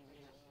her.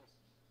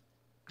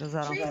 Because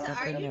I don't think Teresa,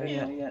 I've been are there you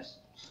yet. new?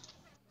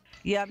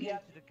 Yeah, I'm new to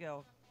the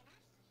guild.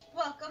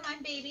 Welcome,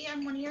 I'm Baby.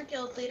 I'm one of your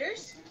guild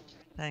leaders.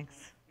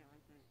 Thanks.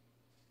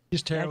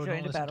 Just I terrible.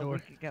 joined about a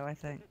week ago, I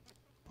think.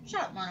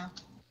 Shut up, Mono.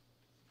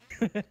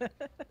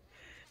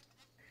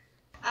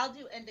 I'll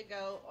do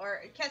Indigo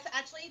or Kesa.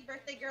 Actually,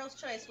 birthday girl's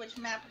choice. Which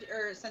map,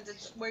 or since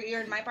it's where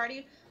you're in my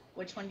party,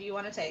 which one do you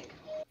want to take?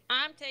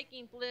 I'm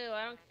taking blue.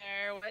 I don't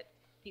care what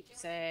people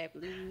say.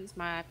 Blue's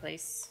my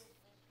place.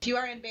 If you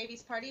are in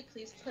Baby's party,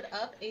 please put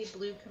up a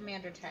blue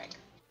commander tag.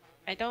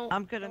 I don't.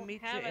 I'm gonna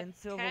meet you in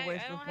Silver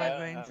Waste with my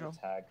ranger.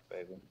 Tag,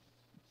 baby.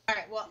 All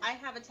right. Well, I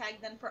have a tag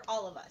then for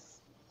all of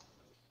us.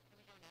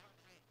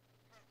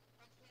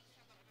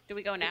 Do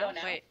we go now?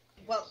 Wait.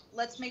 Well,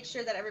 let's make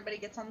sure that everybody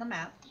gets on the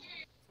map.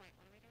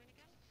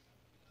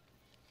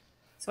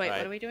 So wait,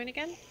 what are we doing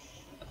again?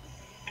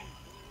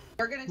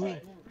 We're gonna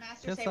take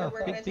Master Saber.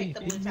 We're gonna take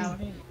the blue tower.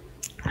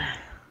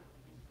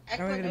 And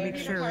we're gonna make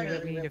sure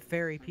that we need to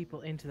ferry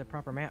people into the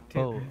proper map too.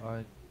 Oh,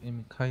 I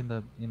am kind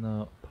of in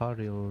a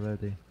party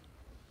already.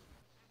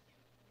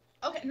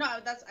 Okay, no, I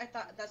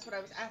thought that's what I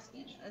was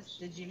asking.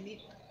 Did you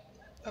need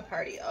a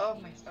party? Oh,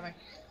 my stomach.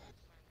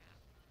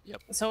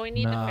 Yep. So we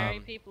need to ferry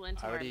people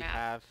into I our already map.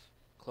 have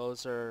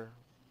Closer,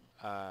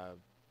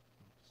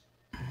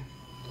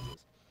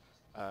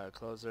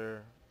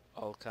 Closer,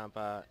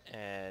 Alcampa,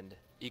 and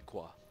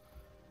Iqua.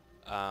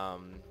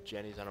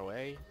 Jenny's on her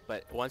way,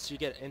 but once you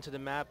get into the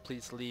map,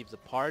 please leave the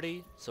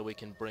party so we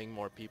can bring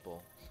more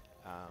people.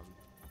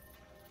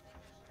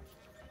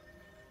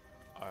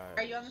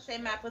 Are you on the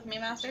same map with me,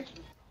 Master?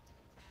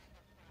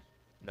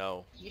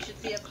 No. You should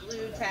see a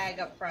blue tag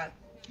up front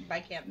by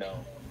camp.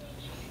 No.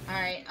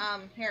 Alright,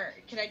 here,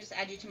 can I just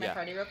add you to my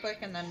party real quick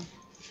and then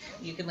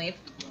you can leave?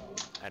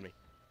 Add me.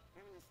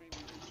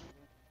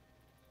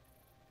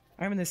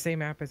 I'm in the same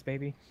map as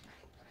Baby.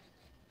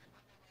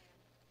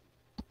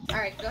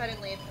 Alright, go ahead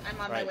and leave. I'm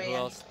on my way Who in.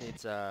 else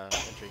needs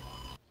entry?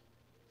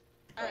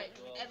 Alright,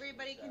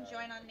 everybody can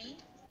join on me.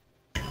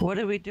 What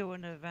do we do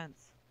in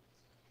events?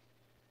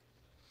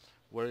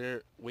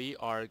 We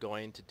are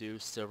going to do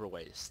Silver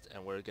Waste,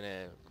 and we're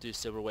gonna do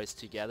Silver Waste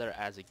together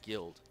as a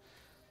guild.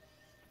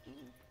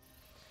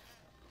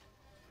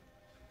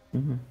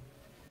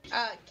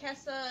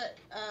 Kesa,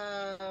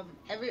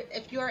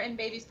 if you are in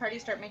Baby's party,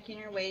 start making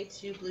your way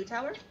to Blue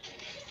Tower.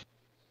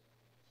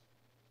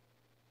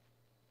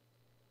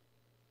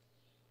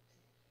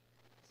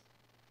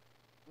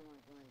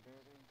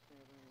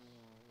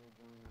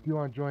 Do you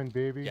want to join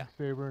Baby,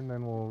 Saber, and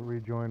then we'll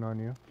rejoin on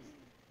you?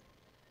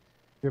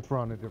 If we're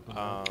on a different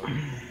map.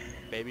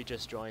 Baby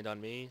just joined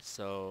on me,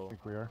 so... I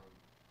think we are.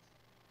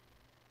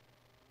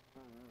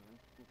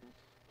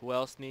 Who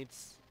else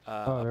needs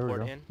Oh, there a we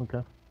port go. in?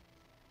 Okay.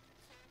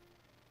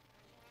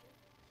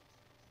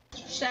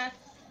 Chef,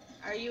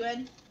 are you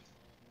in?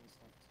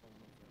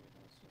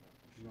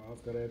 No,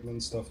 I've got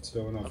admin stuff to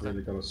do, and I've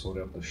really got to sort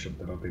out the shit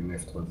that I've been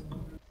left with.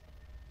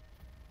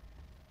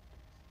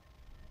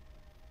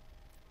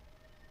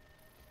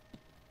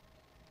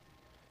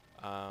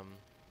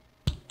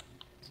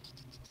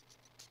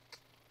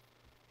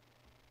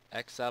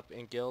 X up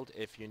in guild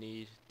if you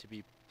need to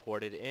be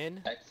ported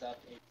in. X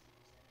up.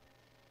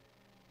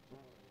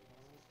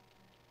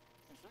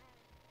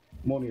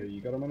 Monia,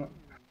 you got a minute?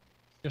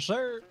 Yes,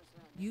 sir.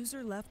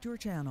 User left your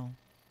channel.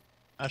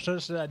 I should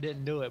have said I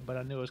didn't do it, but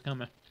I knew it was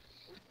coming.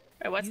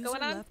 Wait, what's User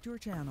going on? left your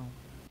channel.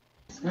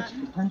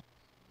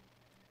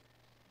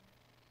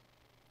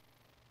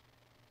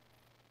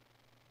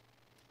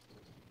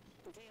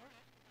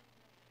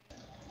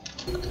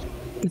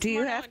 Do you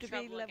We're now have in to be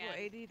trouble level again.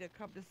 80 to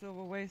come to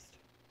Silver Waste?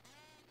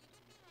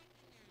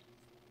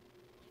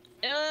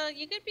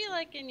 You could be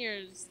like in your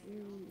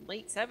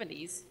late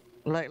 70s.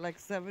 Like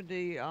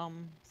 70,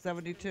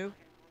 72?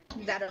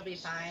 That'll be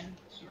fine.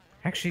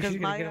 Actually, 'Cause she's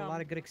gonna my, get a lot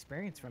of good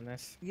experience from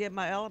this. Yeah,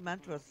 my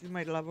elementalist, you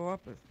might level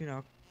up, if, you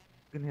know,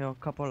 can heal a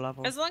couple of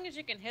levels. As long as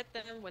you can hit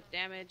them with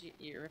damage,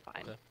 you're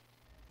fine.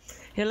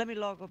 Here, let me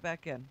log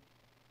back in.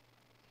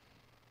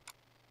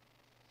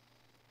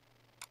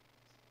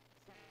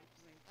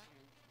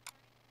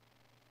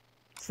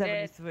 Did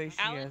 73 she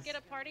Alan is. get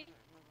a party?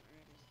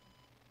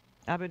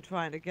 I've been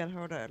trying to get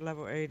her to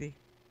level 80.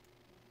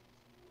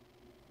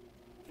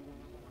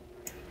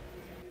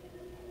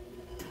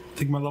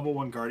 Think my level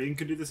 1 guardian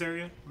could do this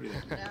area? What do you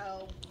think?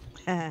 No.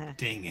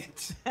 Dang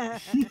it.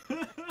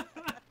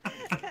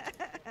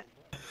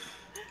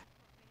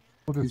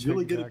 He's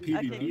really good at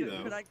PvP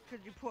though.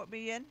 Could you put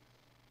me in?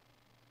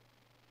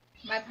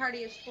 My party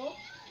is full.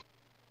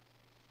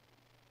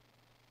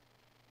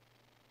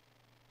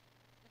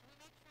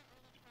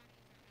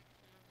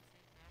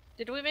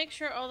 Did we make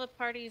sure all the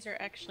parties are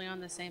actually on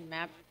the same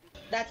map?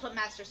 That's what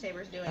Master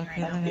Saber's doing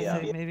Okay, right let now.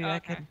 me see. Maybe I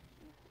can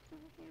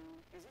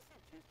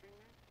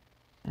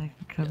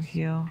come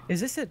heal. Is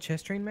this a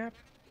chest train map?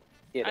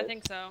 I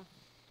think so.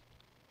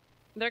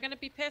 They're gonna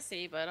be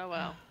pissy, but oh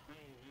well.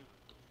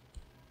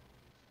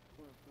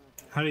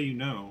 How do you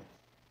know?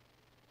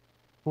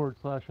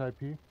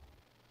 /IP.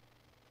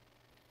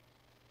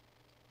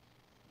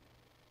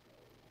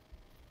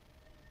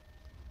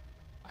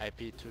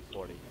 IP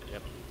 240.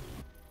 Yep.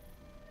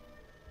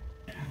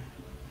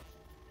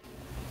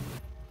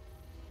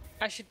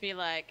 I should be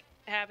like,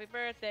 happy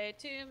birthday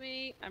to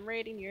me. I'm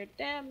raiding your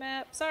damn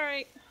map.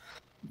 Sorry.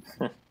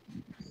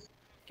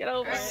 Get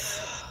over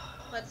it.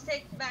 Let's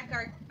take back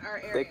our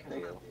area.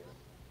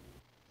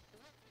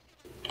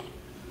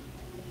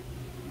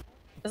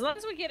 As long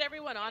as we get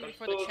everyone on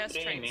before the chest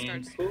train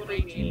starts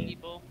raging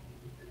people.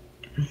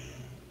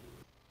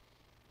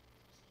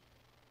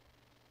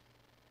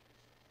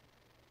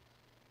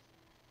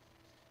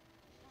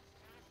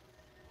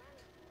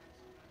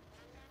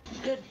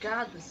 Good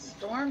God, the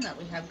storm that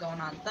we have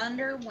going on.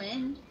 Thunder,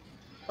 wind,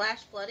 flash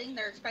flooding.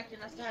 They're expecting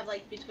us to have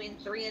like between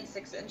 3 and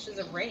 6 inches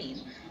of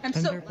rain. I'm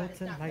so glad Thunderbolts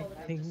it's and not cold enough to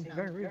lightning, snow.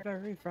 very,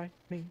 very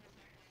frightening.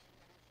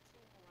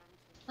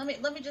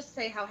 Let me just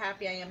say how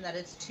happy I am that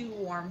it's too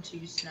warm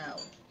to snow.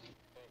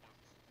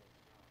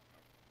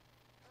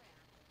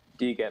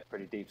 Do you get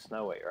pretty deep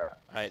snow where you're at?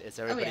 Alright, is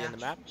everybody yeah. in the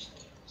map?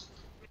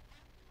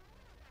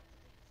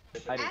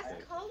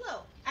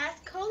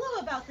 Ask Colo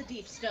about the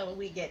deep snow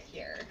we get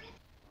here.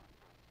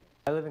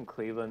 I live in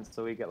Cleveland,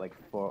 so we get like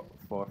 4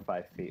 or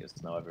 5 feet of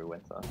snow every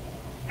winter.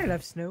 I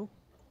love snow.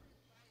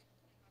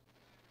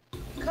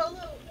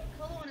 Colo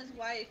and his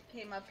wife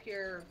came up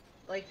here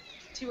like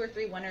 2 or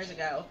 3 winters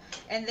ago,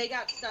 and they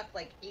got stuck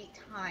like 8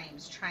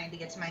 times trying to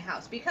get to my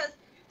house because,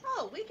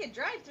 oh, we could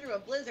drive through a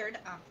blizzard.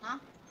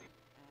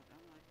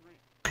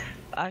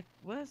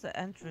 Where's the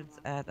entrance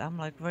at? I'm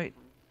like, right.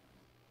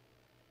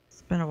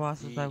 It's been a while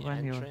since I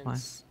went here with mine.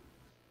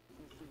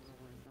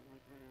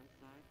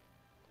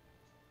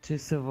 To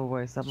Silver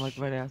Waste. I'm like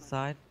right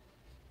outside.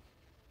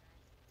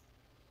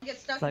 Get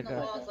stuck It's in like the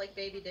a- walls like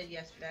Baby did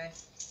yesterday.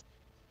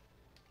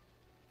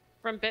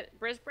 From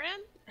Brisbane?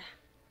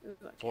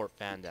 Fort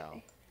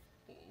Vandal.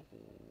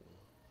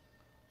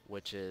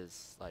 Which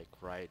is like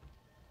right...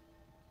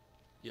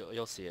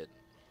 You'll see it.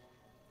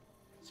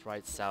 It's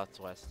right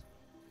southwest.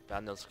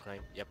 Vandal's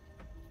Crane, yep.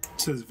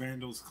 Says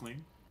Vandal's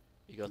Claim.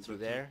 You go through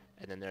there,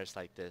 and then there's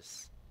like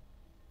this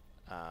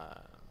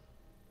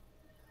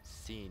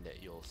scene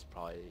that you'll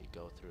probably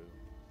go through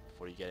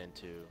before you get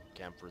into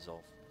Camp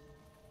Resolve.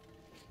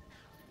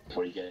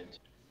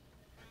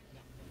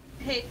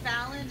 Hey,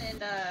 Fallon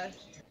and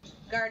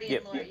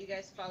Guardian Lore, you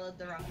guys followed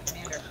the wrong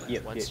commander.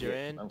 Once you're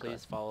in,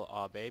 please follow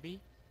Aw Baby.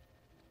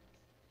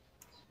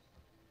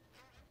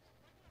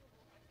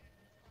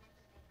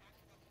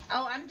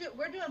 Oh,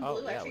 we're doing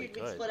blue. I yeah, figured we we'd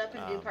could. split up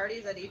and do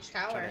parties at each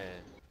tower.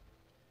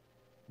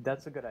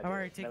 That's a good idea. I'm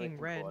already Then we taking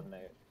can red.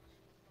 coordinate.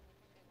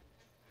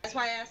 That's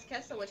why I asked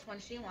Kesa which one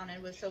she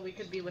wanted, was so we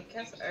could be with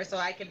Kesa, or so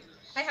I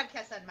have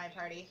Kesa in my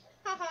party.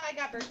 Haha, I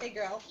got birthday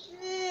girl.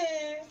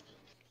 Eh.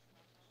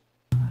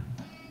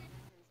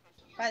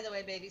 By the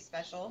way, baby's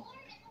special,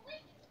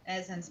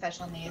 as in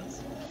special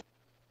needs.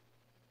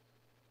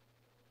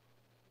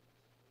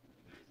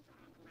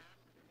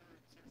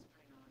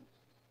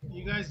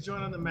 You guys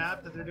join on the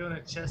map that they're doing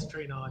a chess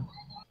train on.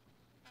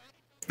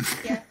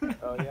 Yeah.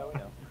 Oh yeah, we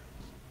know.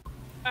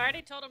 I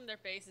already told them their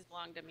bases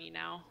belong to me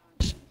now.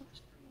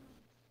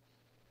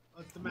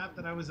 It's the map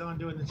that I was on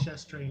doing the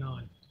chess train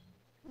on.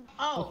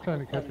 Oh. Just trying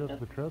to catch up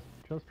to the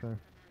chest train.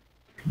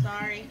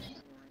 Sorry.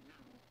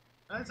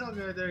 That's all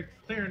good. They're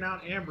clearing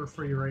out Amber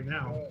for you right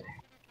now.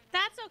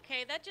 That's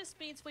okay. That just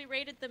means we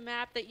raided the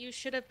map that you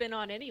should have been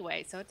on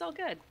anyway, so it's all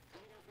good.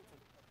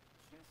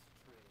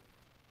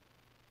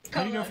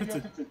 How do you know if it's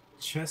a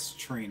chess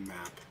train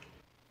map?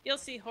 You'll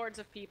see hordes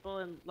of people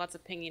and lots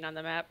of pinging on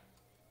the map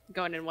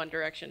going in one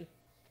direction.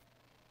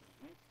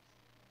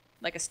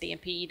 Like a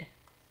stampede.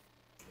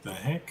 The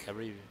heck?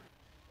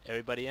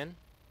 Everybody in?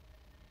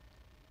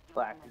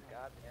 Black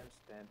goddamn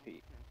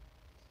stampede.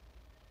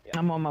 Yeah.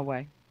 I'm on my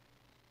way.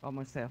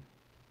 Almost there.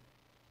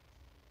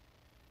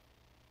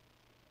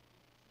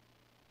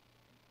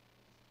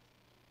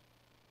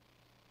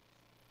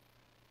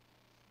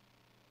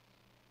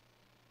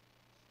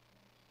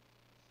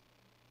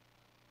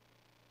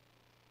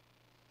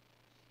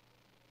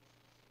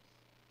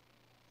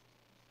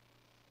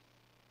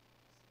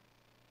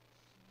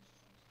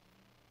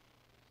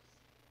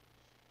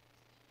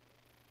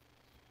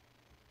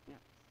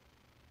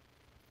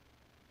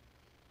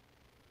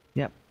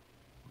 Yep.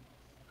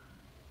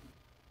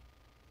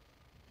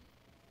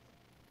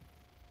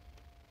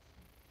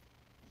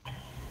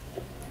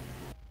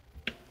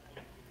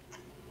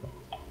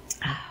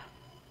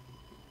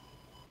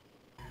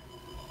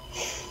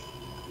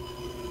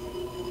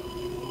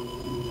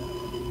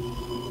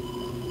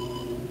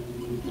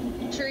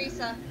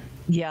 Teresa.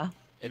 Yeah.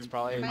 It's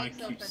probably Your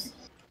mic's open.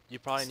 you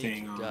probably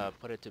need to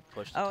put it to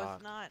push to Oh, talk.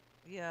 it's not.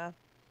 Yeah.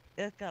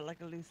 It's got like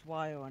a loose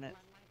wire on it.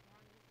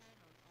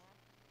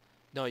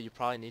 No, you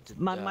probably need to.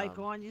 My mic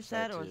on, you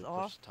set said, it or to it's push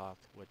off? to talk,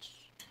 which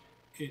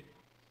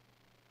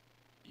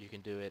you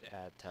can do it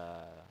at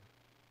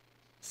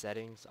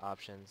settings,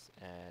 options,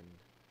 and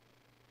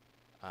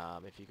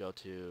if you go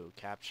to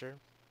capture,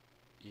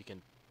 you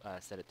can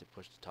set it to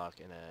push to talk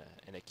in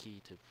a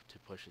key to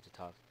push it to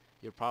talk.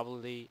 You're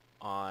probably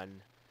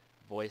on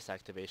voice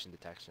activation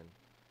detection,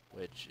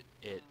 which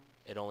it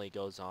only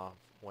goes off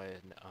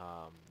when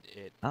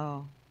it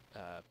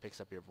picks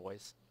up your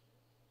voice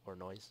or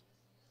noise.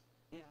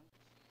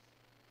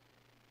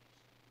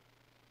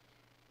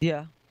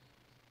 Yeah.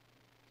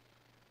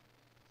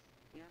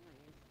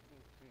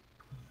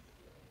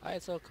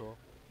 It's so cool.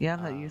 Yeah,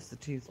 I'm not used to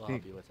TeamSpeak. We'll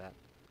help you with that.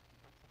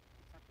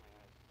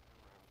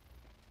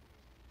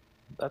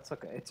 That's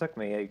okay. It took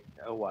me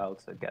a while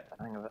to get the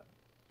hang of it.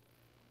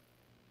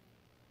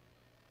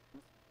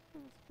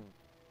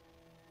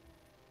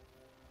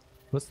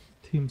 What's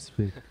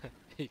TeamSpeak?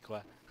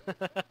 Equa.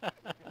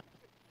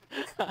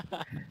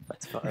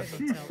 That's fun.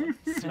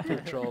 Super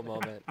troll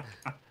moment.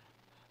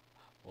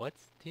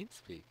 What's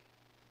TeamSpeak?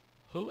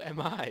 Who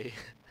am I?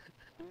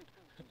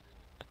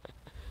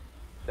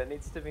 There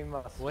needs to be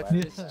more What's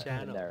swear this in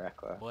channel? there,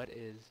 Equa. What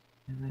is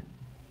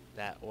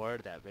that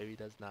word that baby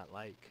does not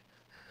like?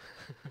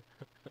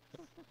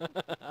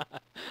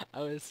 I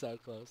was so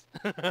close.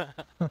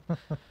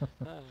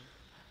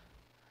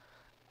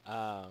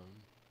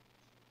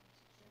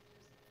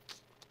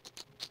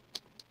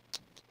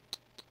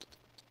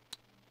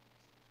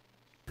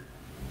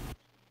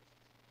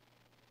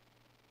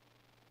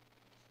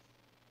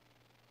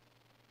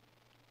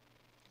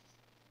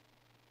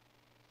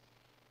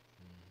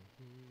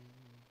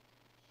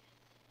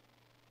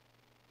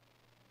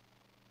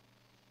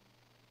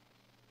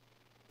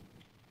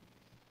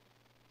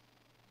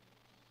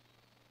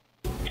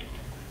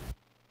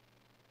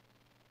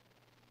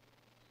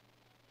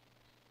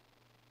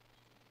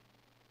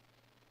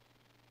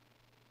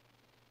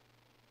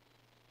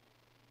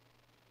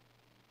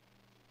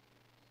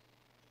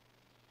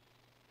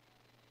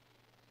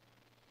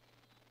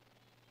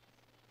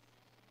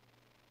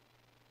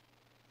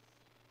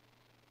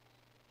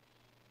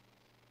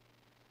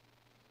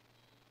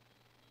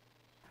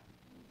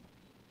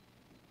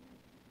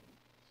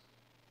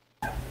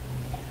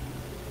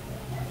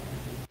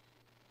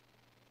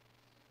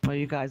 Well,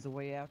 you guys are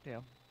way out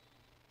there.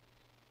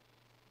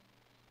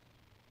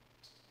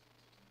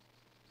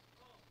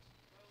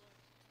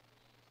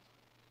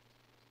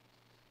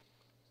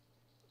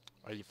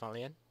 Are you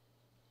finally in?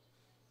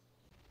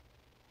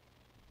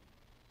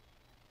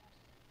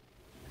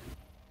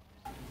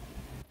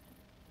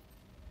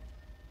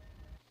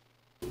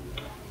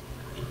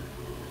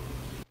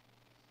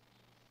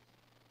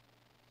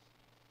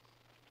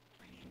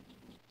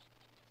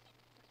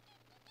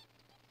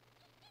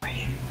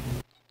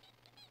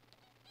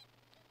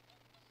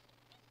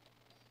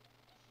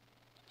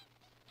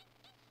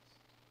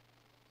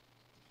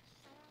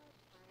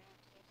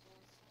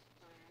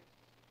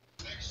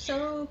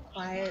 So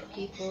quiet,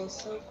 people.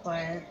 So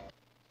quiet.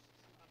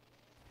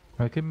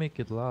 I can make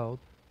it loud.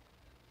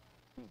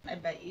 I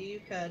bet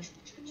you could.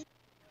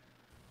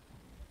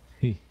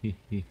 I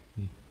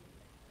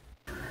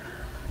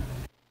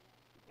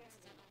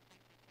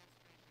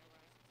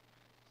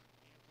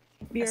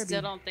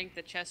still don't think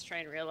the chess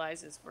train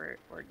realizes we're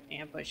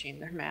ambushing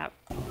their map.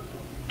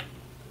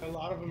 A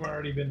lot of them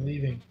already been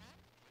leaving.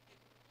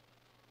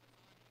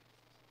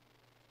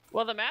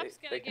 Well, the map's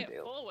They gonna can get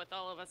deal. full with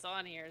all of us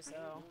on here,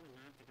 so.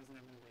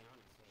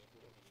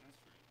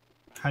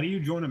 How do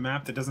you join a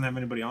map that doesn't have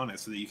anybody on it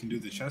so that you can do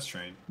the chess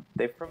train?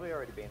 They've probably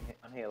already been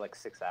on here like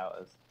 6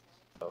 hours.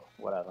 So,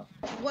 whatever.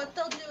 What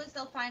they'll do is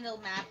they'll find a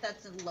map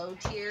that's in low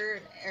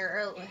tier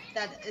or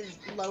that is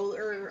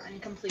lower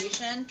in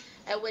completion.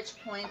 At which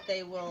point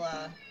they will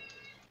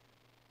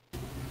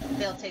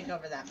they'll take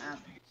over that map.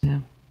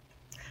 Yeah.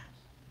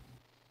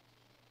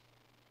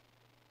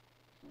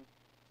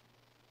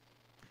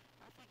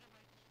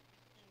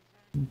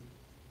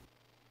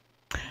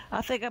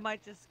 I think I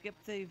might just skip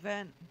the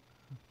event.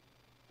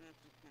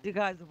 You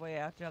guys are way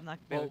out there. I'm not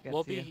gonna be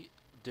able to get to you. We'll be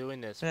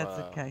doing this for That's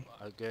okay.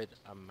 a good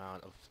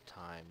amount of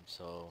time,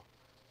 so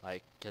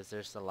like because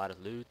there's a lot of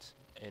loot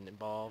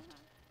involved,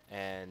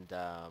 and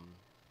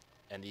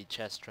the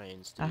chest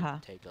trains do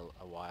take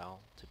a while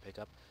to pick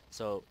up.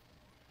 So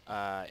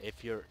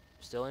if you're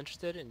still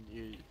interested, and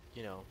you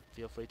know,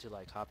 feel free to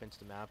like hop into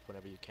the map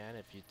whenever you can.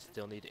 If you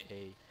still need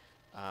a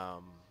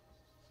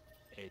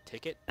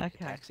ticket, a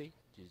taxi,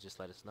 you just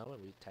let us know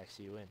and we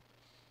taxi you in.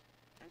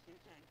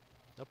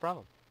 No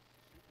problem.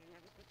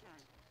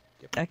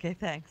 Yep. Okay,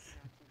 thanks.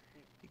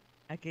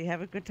 Okay,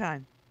 have a good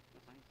time.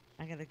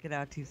 I'm gonna get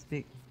out to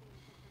speak.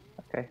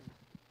 Okay.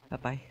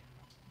 Bye-bye.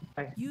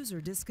 User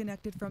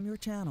disconnected from your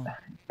channel.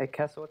 Hey,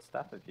 Kesa, what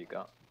stuff have you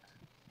got?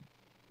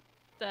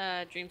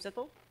 The Dream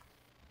Sizzle?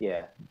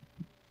 Yeah.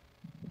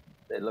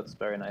 It looks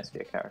very nice for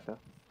your character.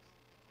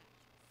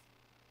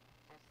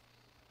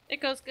 It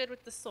goes good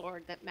with the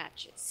sword that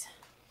matches.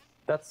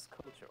 That's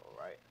cultural,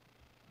 right?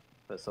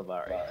 For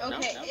Sylvari.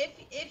 Okay,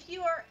 if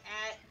you are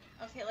at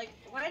like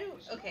why do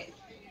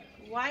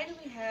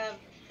we have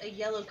a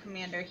yellow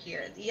commander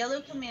here? The yellow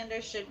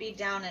commander should be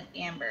down at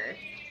amber.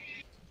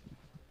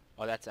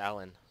 Oh, that's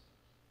Alan.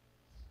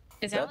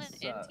 Is Alan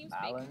in TeamSpeak?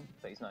 Alan,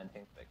 but he's not in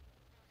TeamSpeak.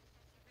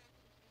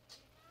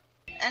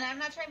 And I'm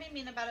not trying to be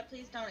mean about it,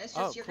 please don't. It's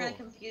just you're gonna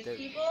confuse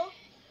people.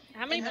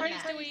 How many in the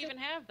parties map. do we even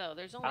have though?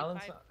 There's only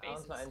Alan's 5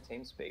 bases. not in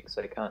TeamSpeak,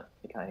 so he can't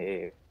hear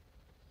you.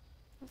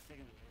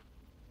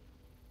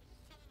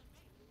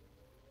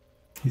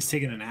 He's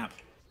taking a nap.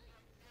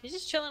 He's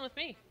just chilling with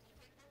me.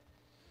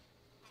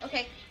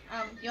 Okay,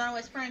 you wanna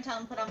whisper and tell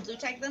them put on blue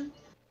tag them?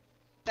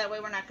 That way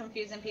we're not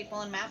confusing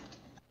people in map.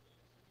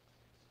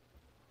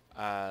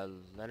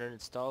 Leonard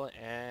install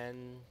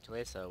and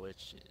Kesa,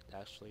 which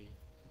actually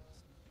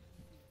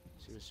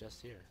she was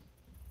just here.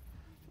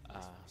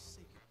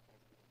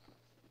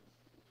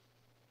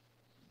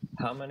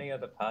 How many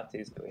other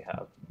parties do we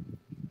have?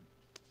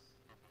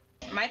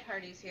 My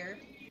party's here.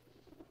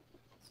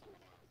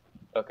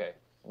 Okay,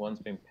 one's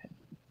been.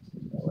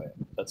 Oh wait,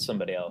 that's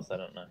somebody else. I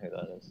don't know who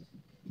that is.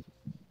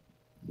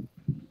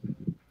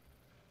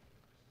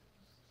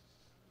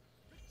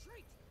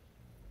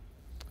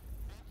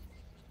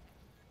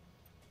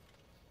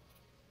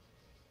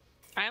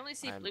 I only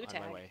see blue On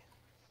tag. my way.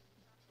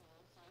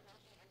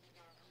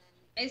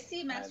 I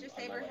see Master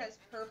Saber has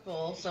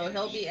purple, so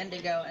he'll be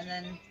indigo, and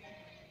then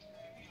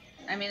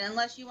I mean,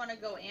 unless you want to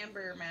go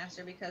Amber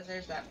Master, because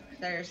there's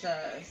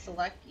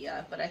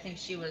Selekia, but I think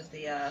she was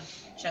the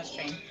chest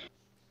train.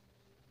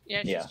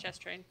 Yeah, she's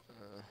chest train.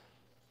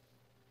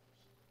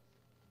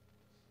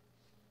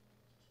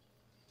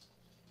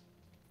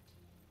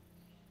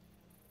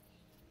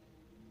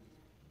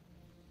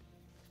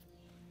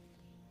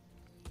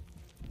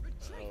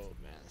 Oh,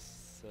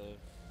 massive.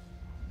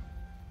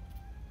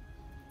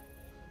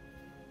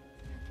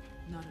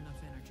 Not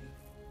enough energy.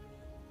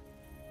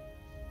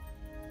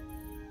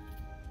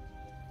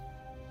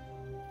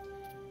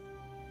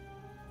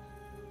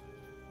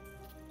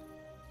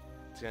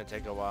 It's gonna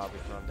take a while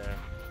before I'm there.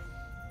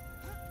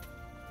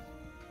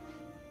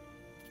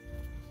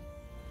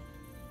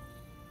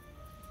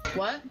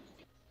 What?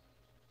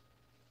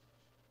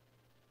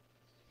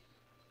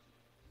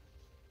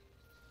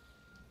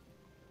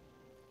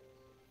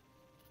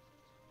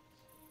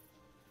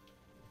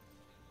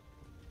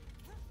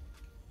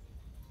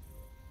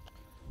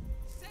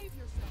 Save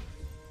yourself.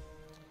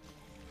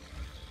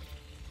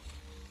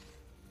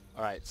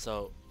 Alright,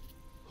 so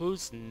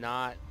who's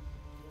not...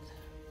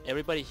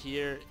 Everybody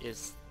here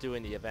is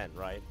doing the event,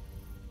 right?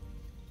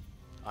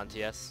 on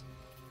TS.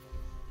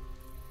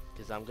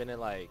 Because I'm gonna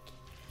like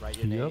write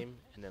your Yep. name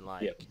and then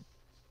like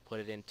put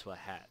it into a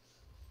hat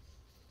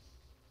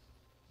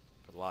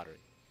for the lottery.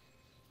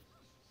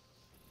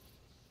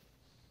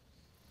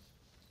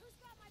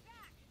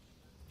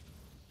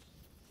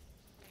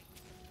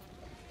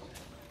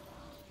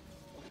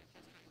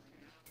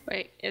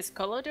 Wait, is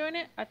Colo doing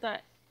it? I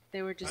thought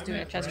they were just I'm doing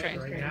a at test red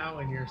train. right now,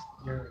 and you're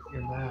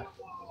not.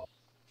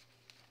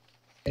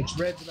 It's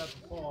red's about to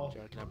fall.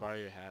 Jared, can I borrow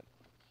your hat?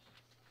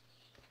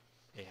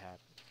 A hat.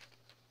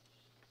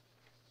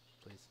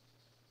 Please.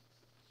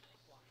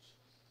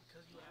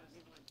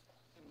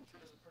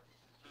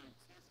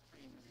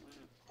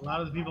 A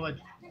lot of the people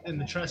in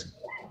the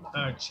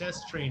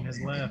chess train has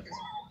left.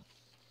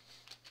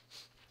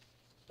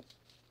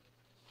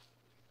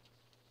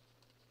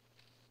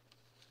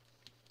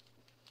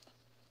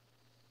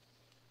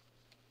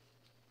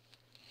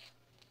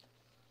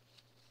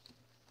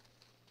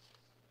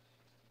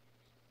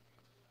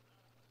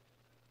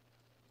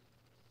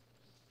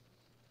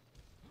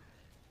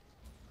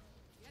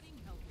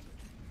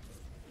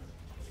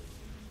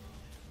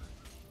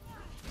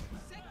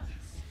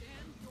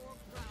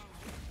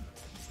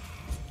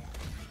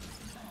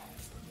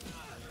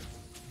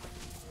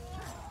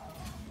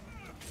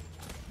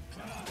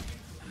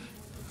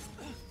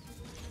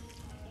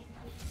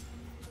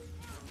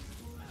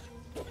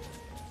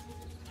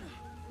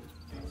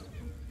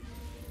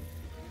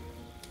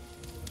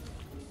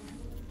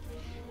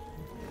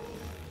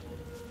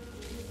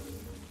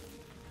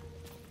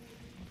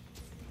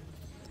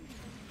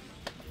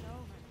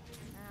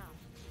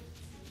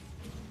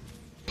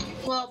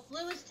 Well,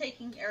 blue is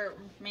taking or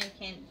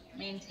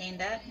maintain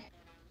that.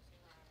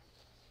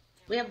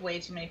 We have way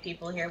too many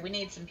people here. We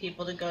need some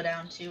people to go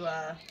down to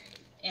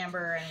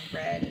amber and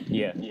red.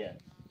 Yeah,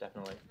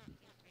 definitely.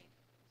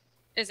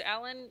 Is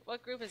Alan?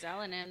 What group is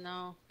Alan in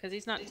though? Because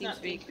he's not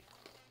TeamSpeak.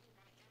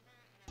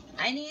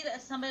 I need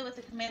somebody with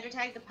a commander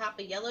tag to pop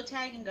a yellow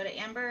tag and go to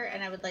amber,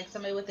 and I would like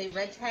somebody with a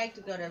red tag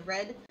to go to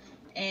red,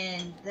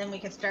 and then we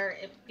can start.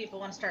 If people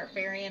want to start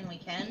ferrying, we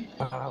can.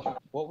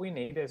 What we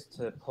need is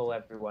to pull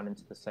everyone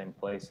into the same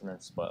place and then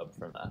split up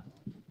from there.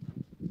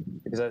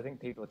 Because I think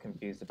people are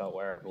confused about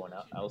where everyone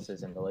else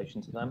is in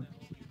relation to them.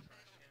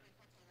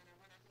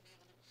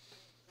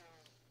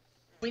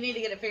 We need to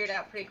get it figured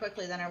out pretty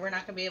quickly, then, or we're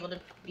not going to be able to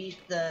beat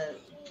the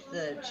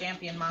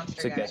champion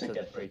monster To guy. get to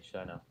the breach,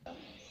 I know.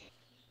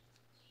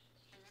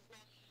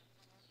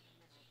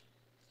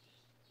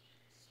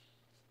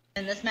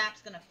 And this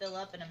map's going to fill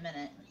up in a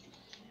minute.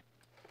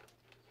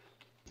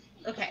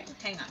 Okay,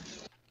 hang on.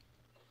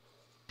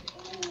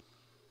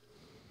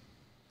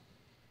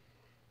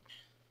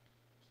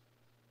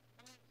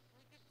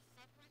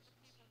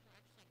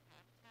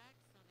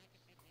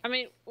 I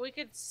mean, we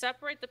could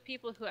separate the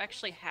people who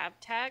actually have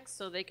tags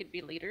so they could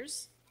be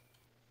leaders.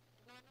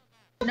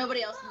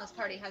 Nobody else in this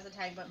party has a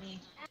tag but me.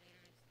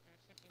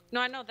 No,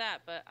 I know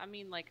that, but I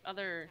mean, like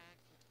other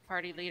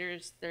party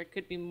leaders, there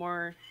could be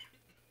more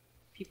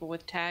people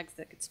with tags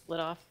that could split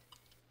off.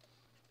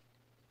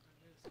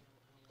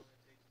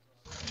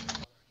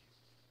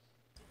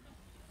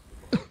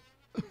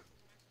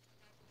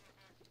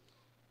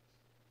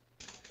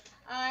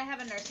 I have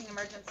a nursing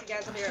emergency,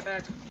 guys. I'll be right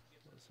back.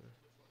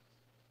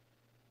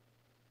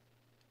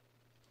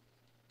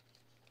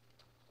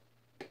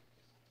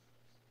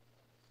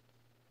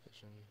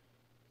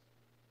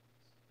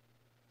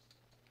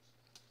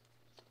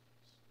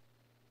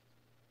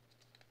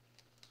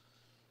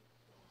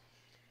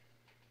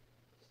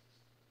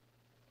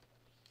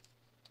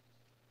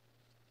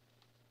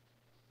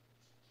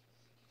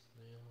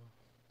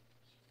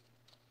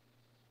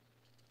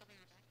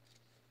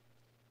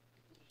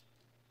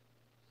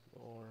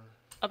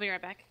 I'll be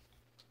right back.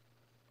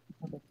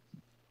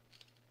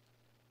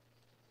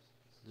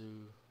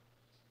 Lou,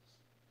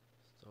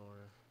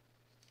 Thor,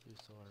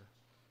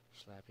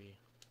 Slappy.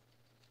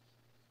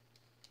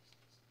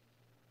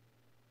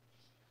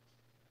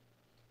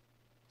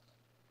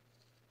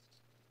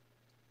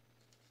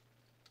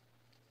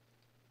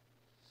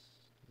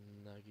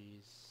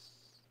 Nuggies.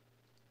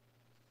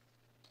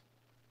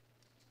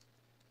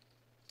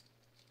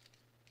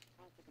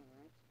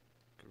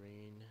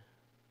 Green.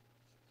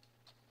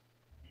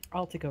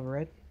 I'll take over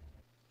red.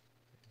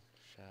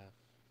 Chef.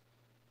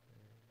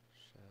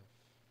 Chef.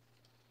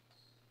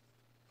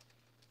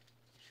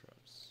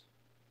 Shrubs.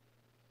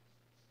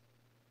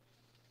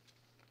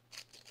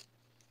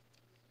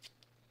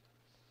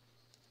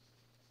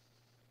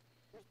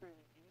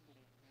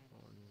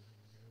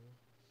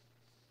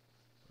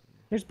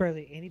 There's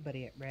barely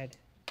anybody at red.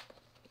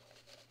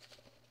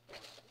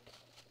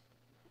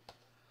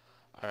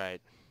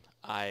 Alright,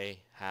 I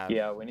have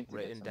we need to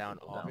written get down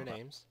some all of your people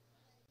down. names,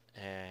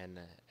 and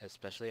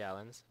especially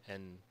Alan's,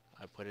 and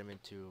I put him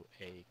into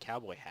a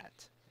cowboy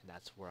hat, and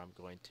that's where I'm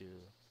going to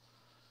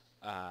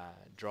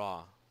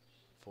draw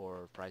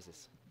for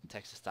prizes.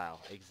 Texas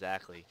style,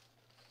 exactly.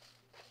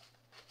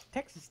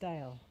 Texas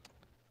style.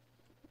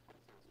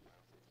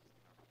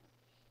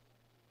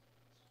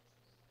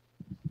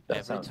 That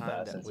Every sounds time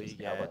fair that since we it's a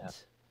cowboy get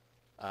hat.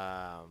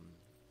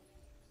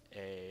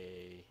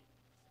 a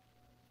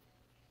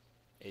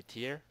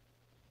tier,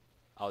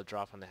 I'll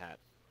draw from the hat.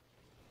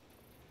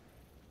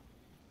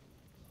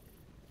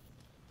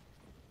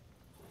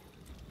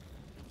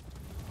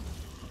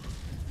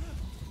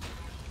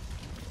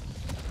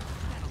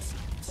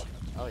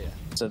 Oh yeah.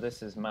 So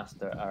this is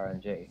Master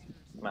RNG,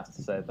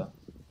 Master Saber.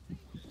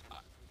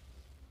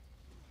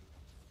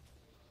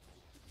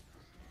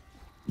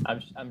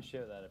 I'm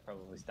sure that it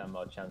probably stand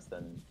more chance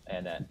than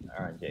ANET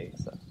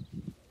RNG. So.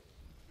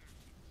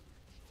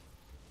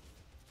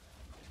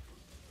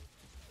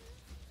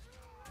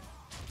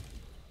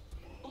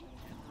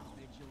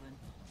 Vigilant,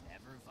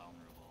 never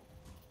vulnerable.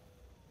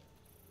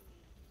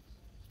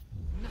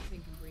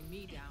 Nothing can bring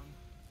me down.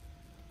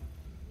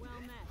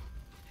 Well met.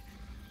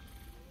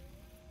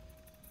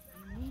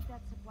 We need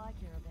that supply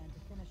caravan to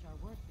finish our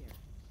work here.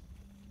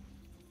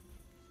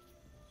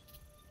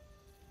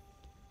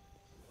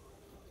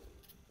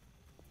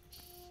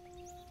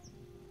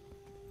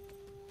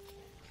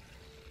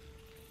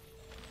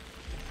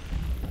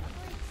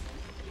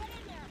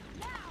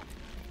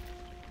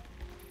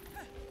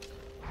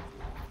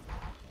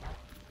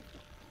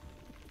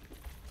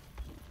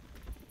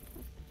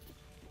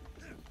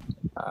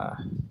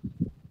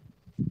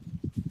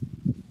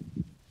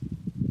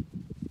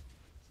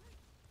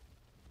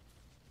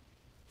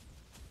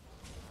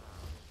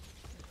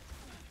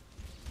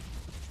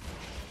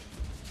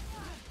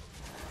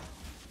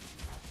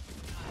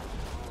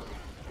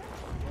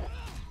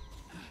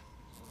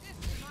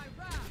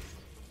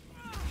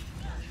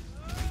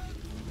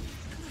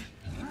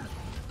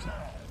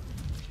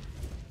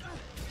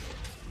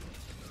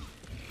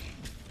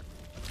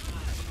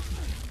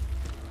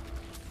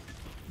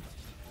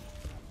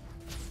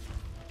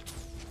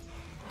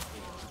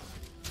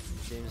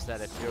 Seems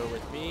that if you're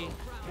with me,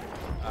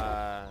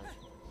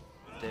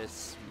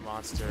 this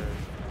monster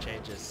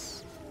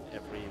changes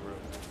every room.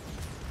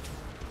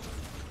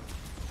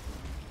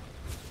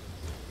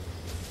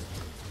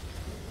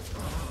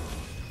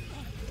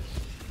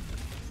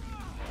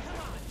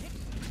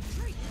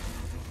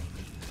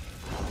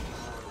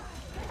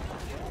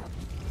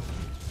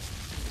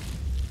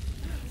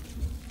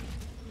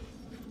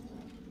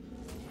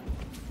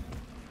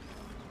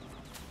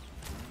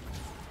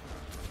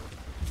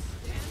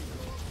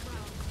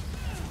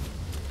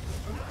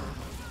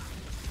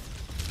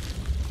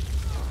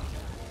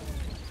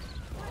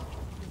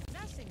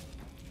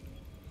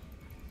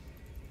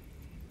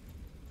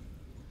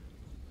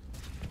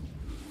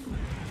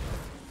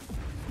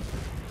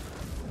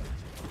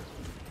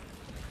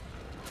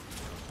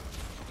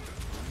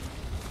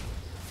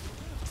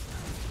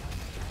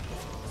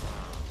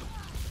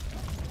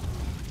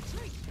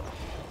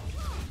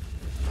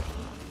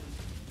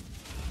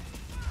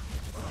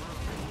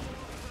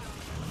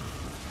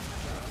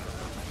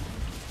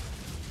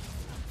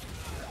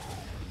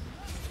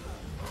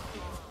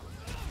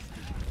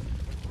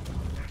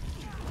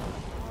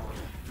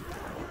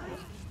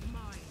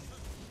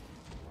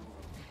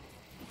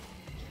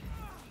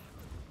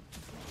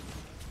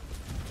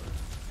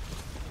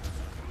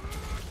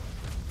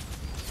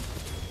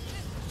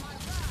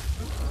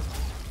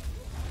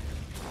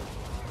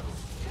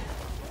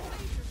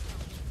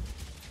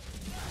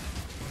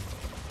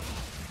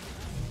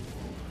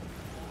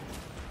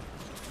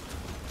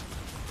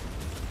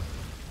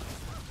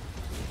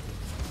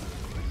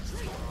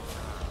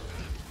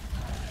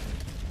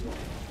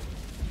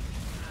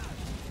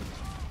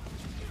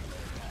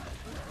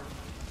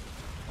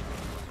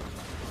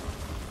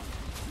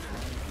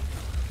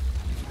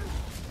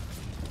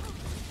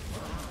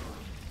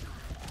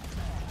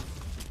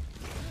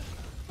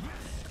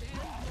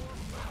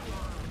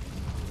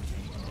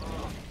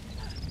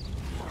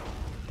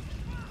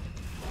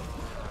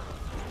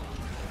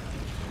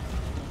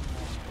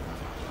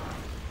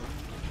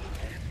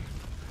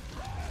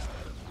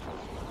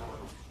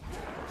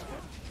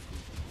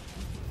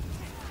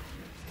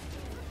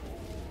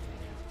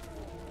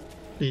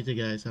 Later,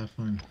 guys. Have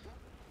fun.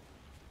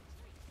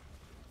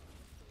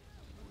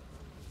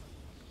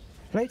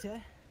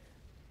 Later.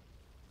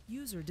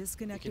 User You can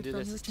disconnected do from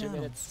this. your It's 2 channel.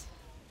 minutes.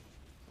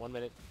 1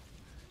 minute.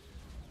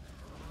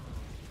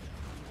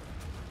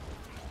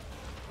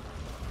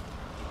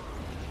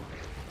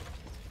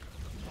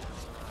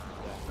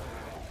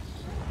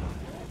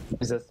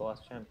 Is this the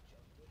last champ?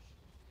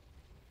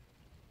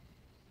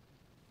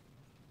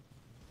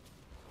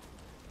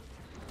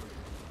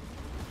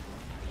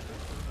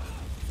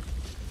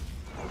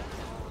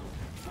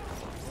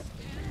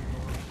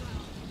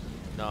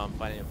 No, I'm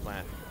fighting a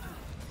plant.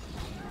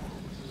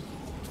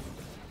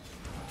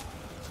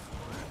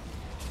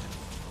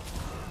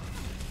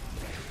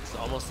 It's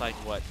almost like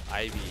what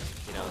Ivy,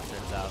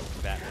 sends out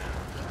to Batman.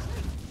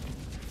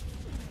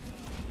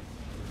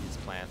 These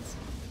plants.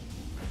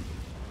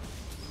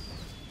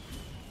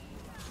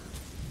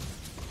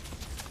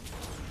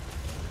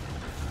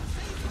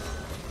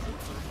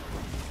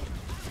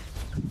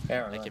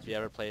 Like if you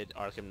ever played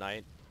Arkham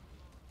Knight.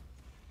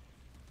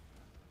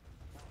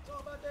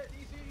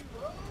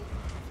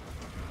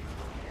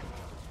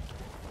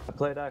 I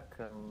played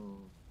Arkham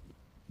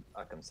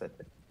City.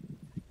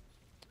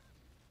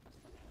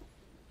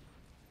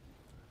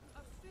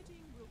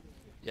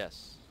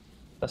 Yes.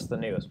 That's the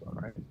newest one,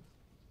 right?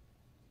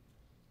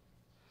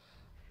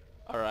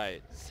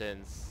 Alright,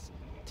 since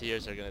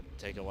tiers are gonna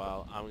take a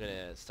while, I'm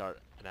gonna start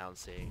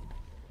announcing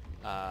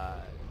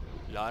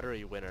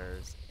lottery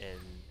winners in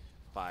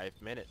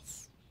 5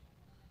 minutes.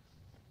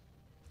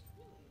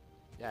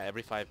 Yeah,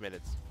 every 5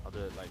 minutes. I'll do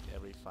it like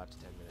every 5 to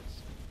 10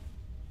 minutes.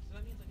 So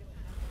that means I get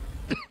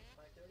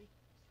 5:30.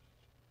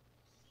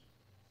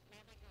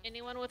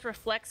 Anyone with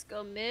reflex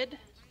go mid.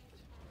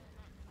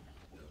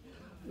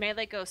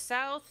 Melee go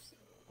south,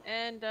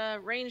 and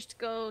ranged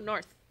go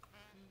north.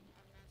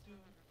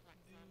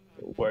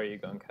 Where are you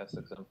going,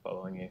 Kesa? 'Cause I'm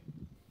following you.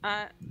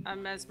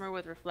 I'm Mesmer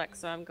with reflex,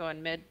 so I'm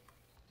going mid.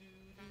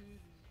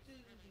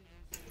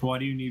 Why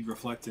do you need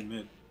reflect in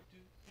mid?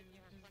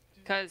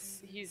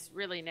 Because he's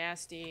really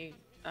nasty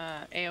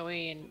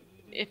AoE, and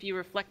if you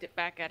reflect it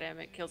back at him,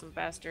 it kills him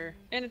faster,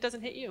 and it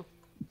doesn't hit you.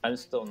 I'm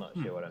still not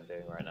sure what I'm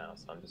doing right now,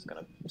 so I'm just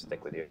gonna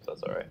stick with you if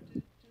that's alright.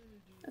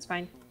 That's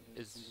fine.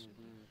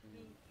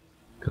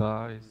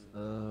 Guys,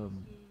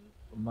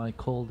 my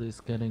cold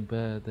is getting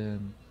bad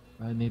and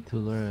I need to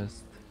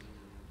rest.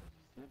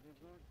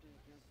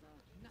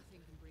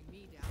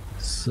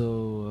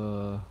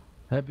 So,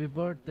 happy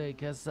birthday,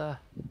 Kesa.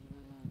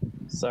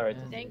 Sorry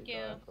to Thank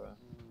you.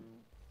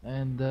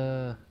 And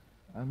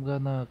I'm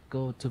gonna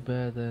go to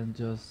bed and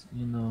just,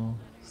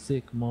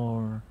 sick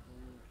more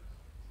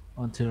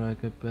until I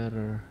get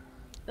better.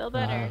 Feel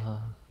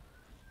better.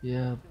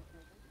 Yeah.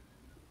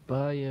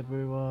 Bye,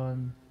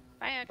 everyone.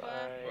 Bye,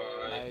 Aqua.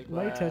 Bye.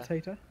 Later,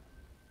 Tata.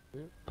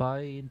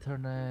 Bye,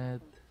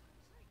 internet.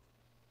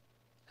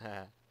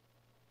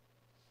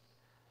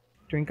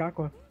 Drink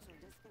aqua.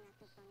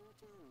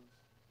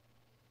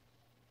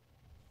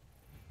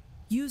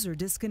 User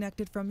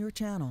disconnected from your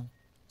channel.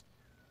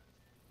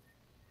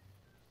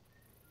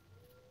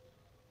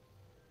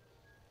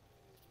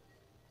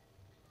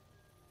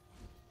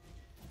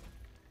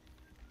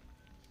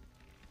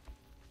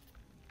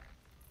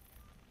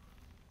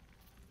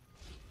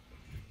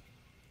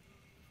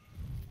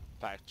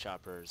 PACT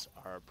choppers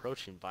are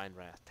approaching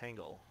Vinewrath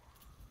Tangle.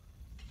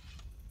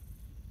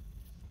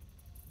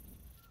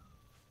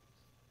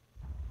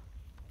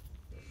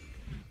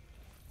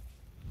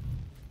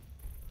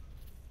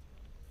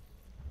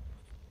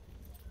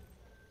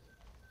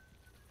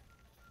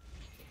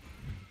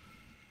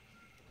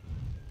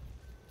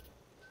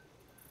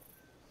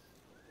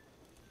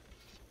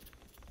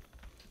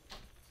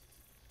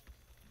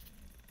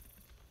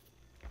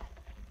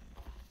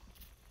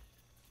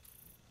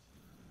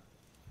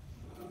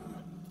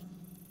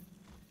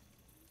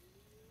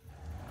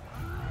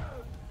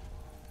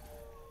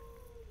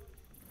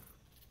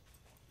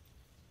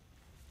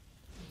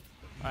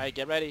 Alright,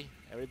 get ready,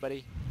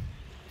 everybody.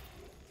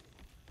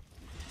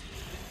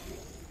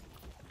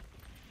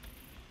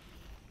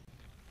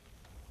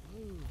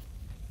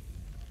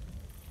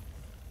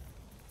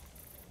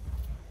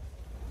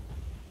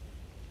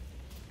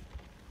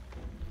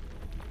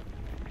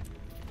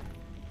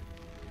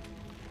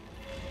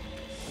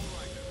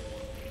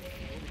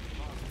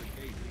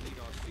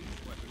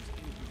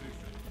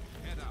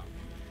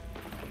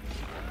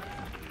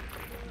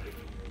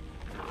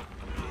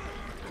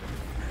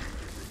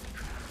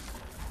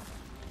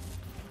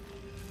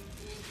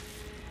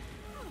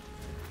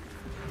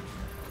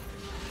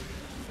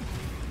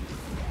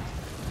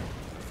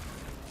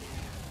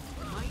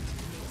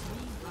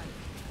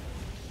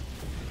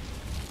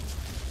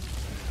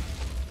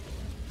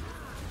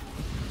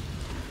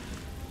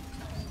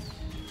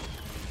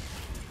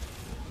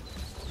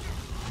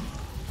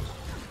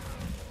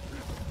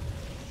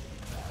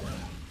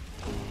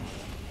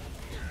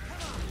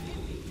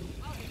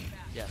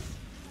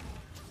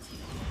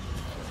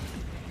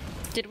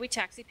 Did we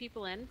taxi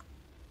people in?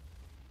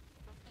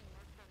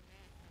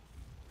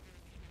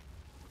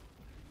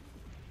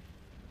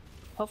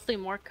 Hopefully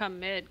more come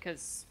mid,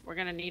 because we're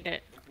gonna need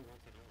it.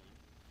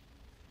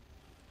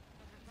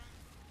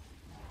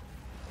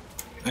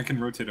 I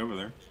can rotate over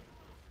there.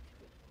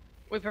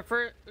 We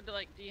prefer,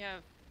 like, do you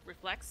have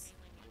reflex?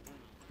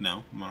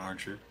 No, I'm on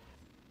archer.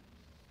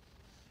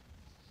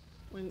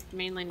 We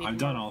mainly need I've more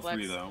done all reflex.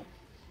 three though.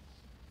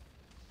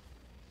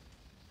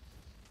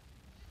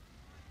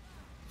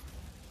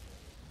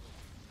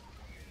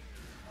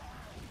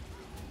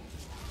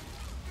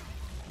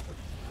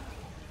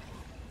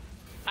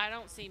 I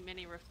don't see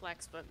many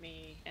reflex but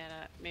me and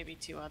maybe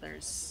two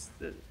others.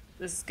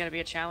 This is gonna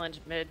be a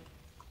challenge mid.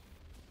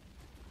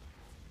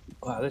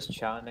 Wow, this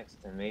char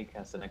next to me,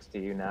 Kesa next to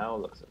you now,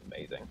 looks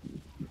amazing.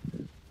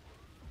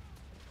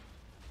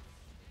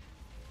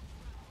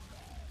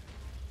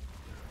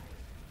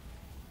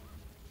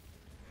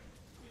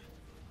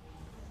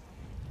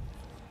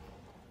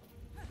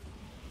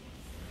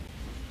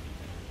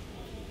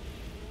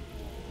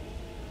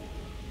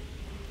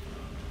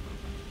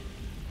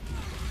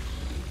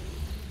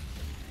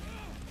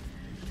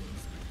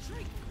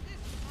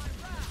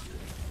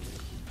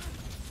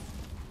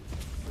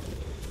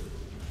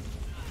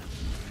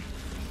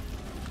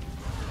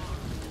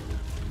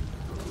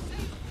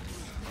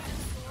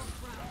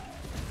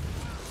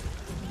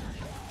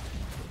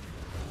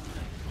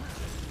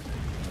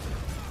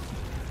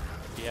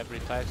 every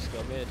class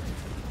go mid.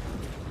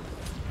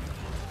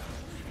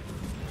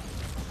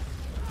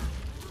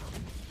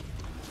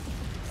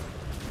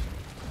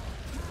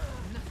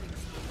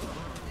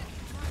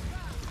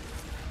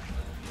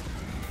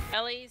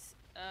 Ellie's,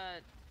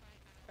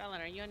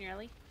 Fallon, are you on your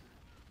Ellie?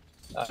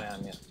 I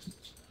am,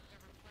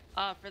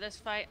 yeah. For this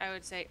fight, I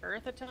would say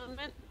Earth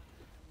Atonement.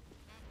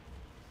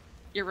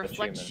 Your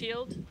Reflect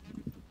Achievement. Shield.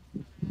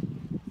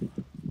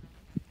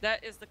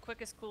 That is the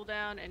quickest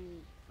cooldown, and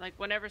like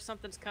whenever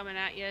something's coming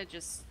at you,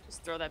 just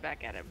throw that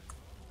back at him.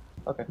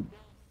 Okay.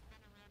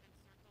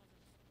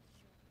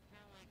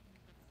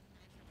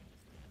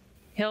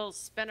 He'll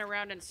spin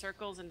around in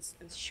circles and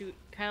shoot,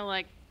 kind of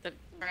like the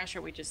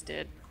Thrasher we just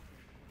did,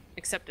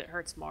 except it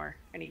hurts more,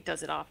 and he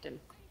does it often.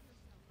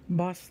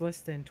 Boss less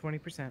than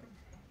 20%.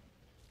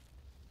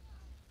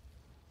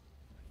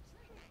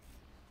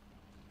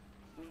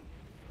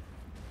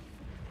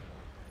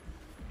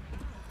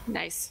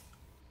 Nice.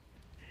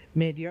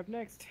 Mid, you're up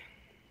next.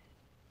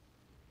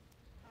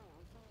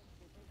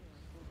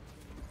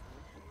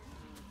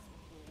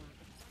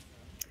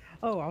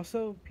 Oh,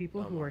 also,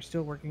 people who are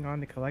still working on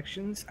the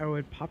collections, I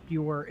would pop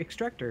your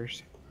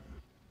extractors.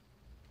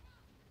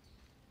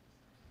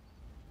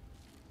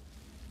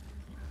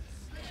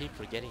 I keep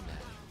forgetting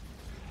that.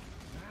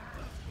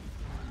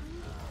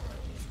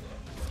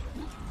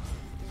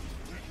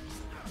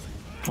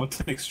 What's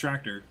an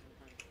extractor?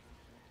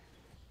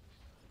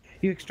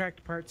 You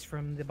extract parts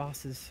from the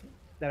bosses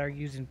that are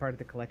used in part of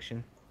the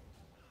collection.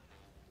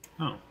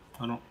 Oh,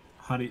 I don't.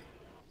 How do you?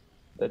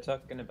 They're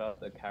talking about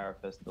the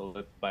carapace,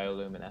 the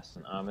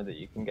bioluminescent armor that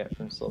you can get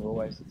from Silver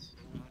Wastes.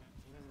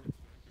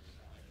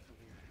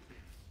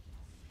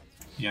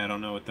 Yeah, I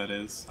don't know what that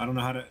is. I don't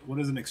know how to. What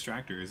is an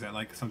extractor? Is that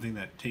like something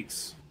that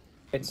takes?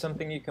 It's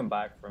something you can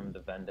buy from the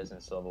vendors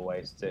in Silver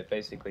Wastes. It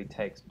basically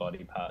takes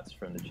body parts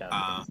from the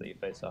champions that you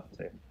face off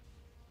to.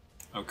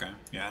 Okay.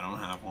 Yeah, I don't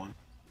have one.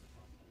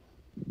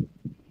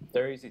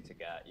 They're easy to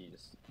get. You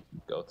just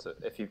go to,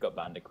 if you've got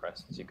bandit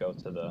crests, you go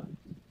to the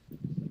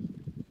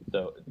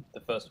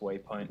first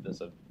waypoint.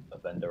 There's a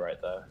vendor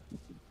right there.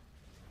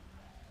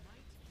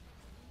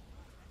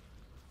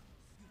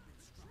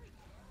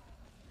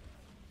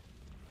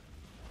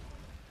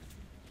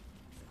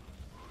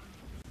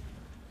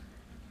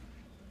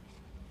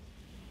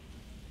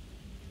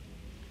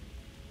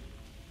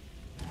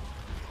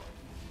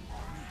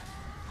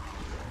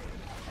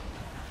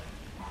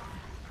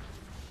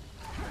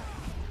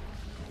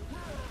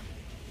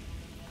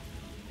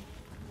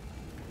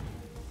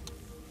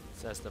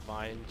 Says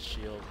Divine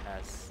Shield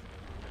has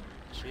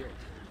shield.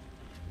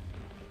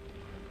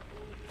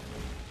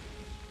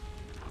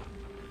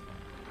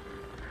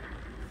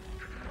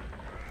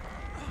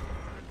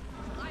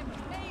 I'm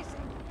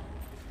amazing.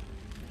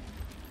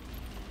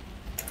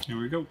 Here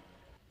we go.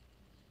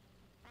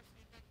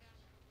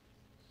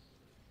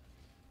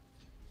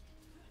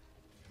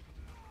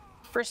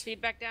 First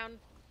feedback down.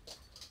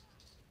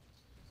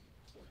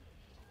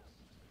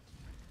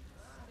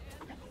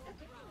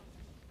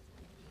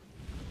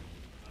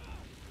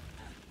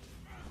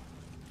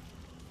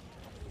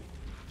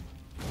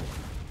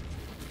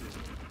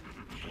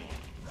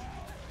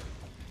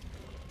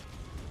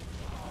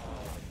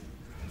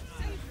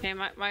 Okay,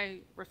 my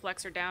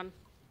reflex are down.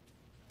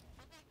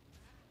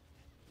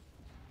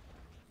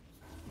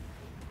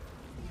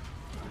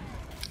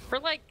 For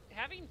like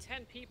having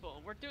 10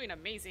 people, we're doing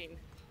amazing.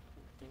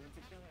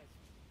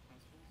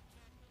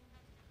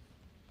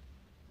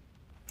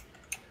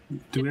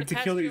 Do we have to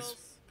kill these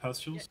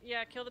pustules?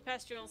 Yeah, kill the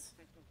pustules.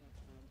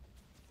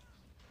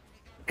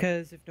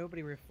 Because if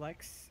nobody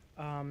reflects,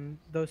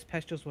 those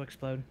pustules will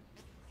explode.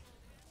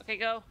 Okay,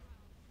 go.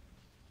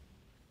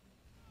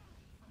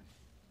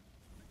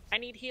 I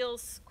need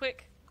heals,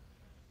 quick.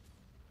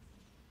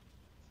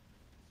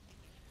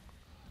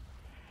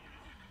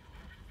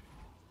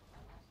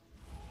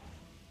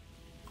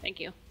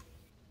 Thank you.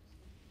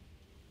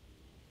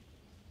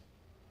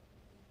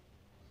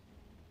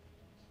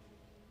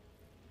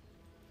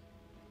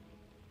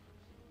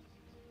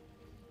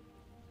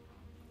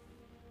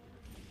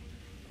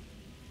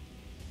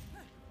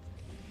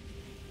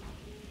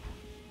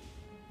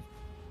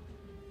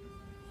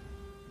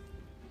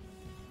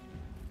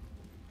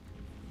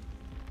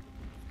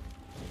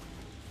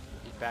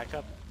 Back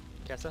up,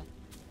 Kesa.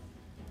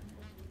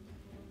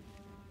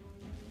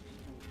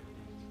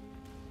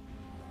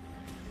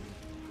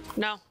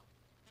 No.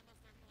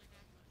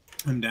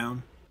 I'm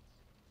down.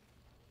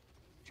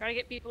 Try to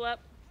get people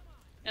up.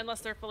 Unless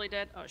they're fully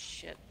dead. Oh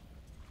shit.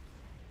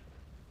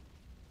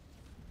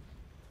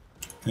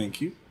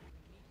 Thank you.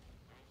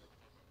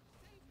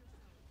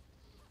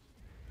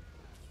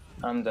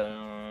 I'm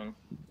down.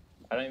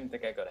 I don't even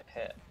think I got a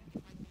hit.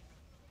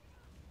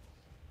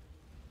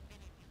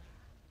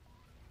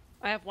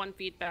 I have one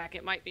feedback.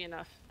 It might be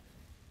enough.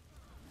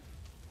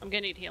 I'm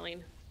gonna need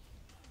healing.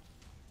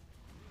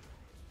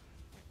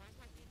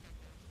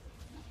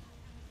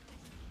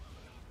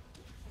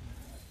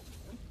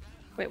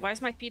 Wait, why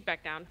is my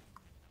feedback down?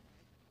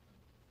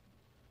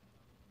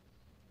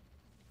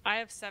 I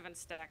have 7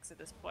 stacks of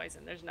this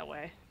poison. There's no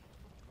way.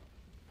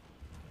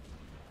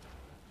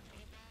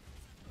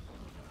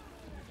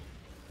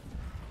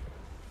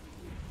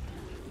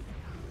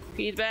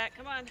 Feedback,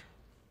 come on.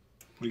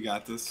 We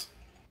got this.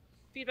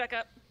 Feedback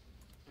up.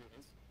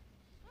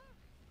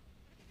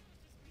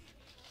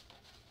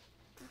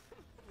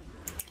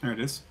 There it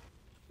is.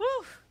 Woo!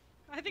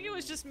 I think it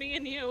was just me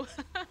and you.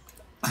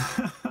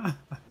 I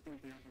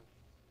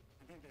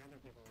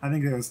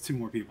think there was 2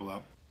 more people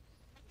up.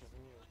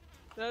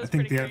 That was I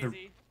think pretty the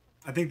crazy.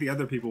 I think the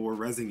other people were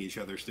rezzing each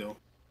other still.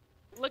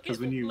 Look at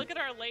look at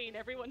our lane.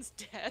 Everyone's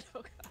dead.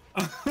 Oh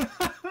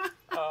god.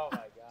 Oh my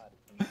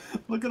god.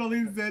 Look at all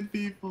these dead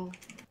people.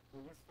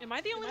 Am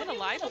I the only one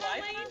alive in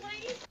that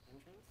lane?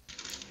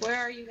 Where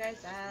are you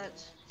guys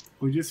at?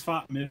 We just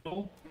fought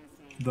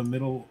the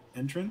middle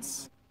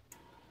entrance,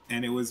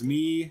 and it was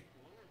me,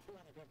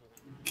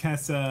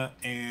 Kesa,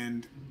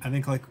 and I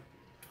think like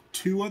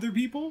 2 other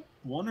people,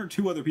 1 or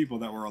 2 other people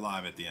that were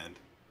alive at the end.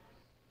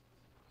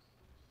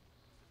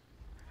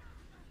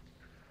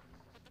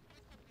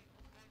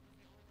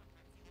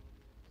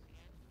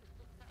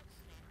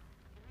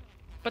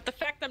 But the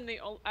fact that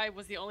I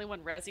was the only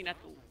one rezzing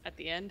at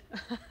the end.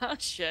 Oh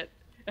shit.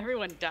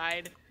 Everyone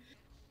died.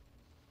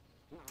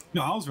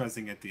 No, I was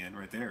rezzing at the end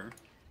right there.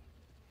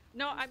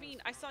 No, I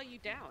mean, I saw you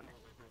down.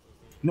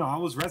 No, I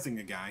was rezzing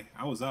a guy.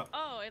 I was up.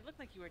 Oh, it looked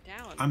like you were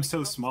down. I'm like,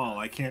 so small,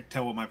 I can't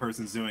tell what my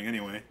person's doing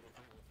anyway.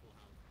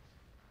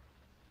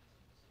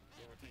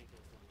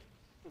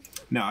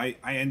 No, I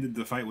ended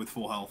the fight with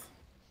full health.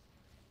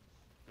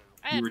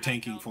 You were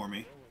tanking for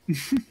me. I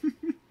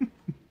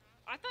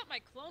thought my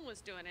clone was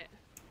doing it.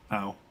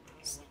 Oh.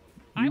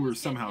 I You were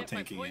was getting somehow hit by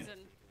tanking it. poison.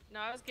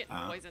 No, I was getting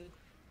poisoned.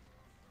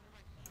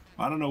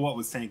 I don't know what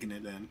was tanking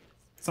it then.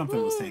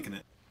 Something was tanking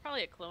it.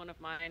 Probably a clone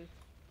of mine.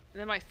 And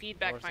then my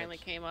feedback finally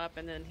came up,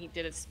 and then he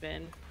did his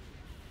spin.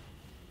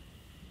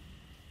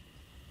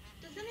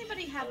 Does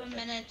anybody have a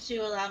minute to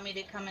allow me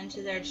to come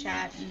into their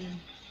chat and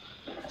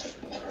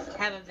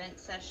have a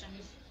vent session?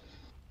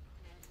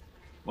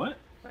 What?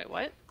 Wait,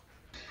 what?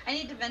 I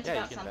need to vent Yeah, you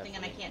about can something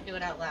vent. and I can't do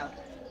it out loud.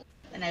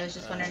 And I was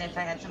just wondering if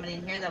I had somebody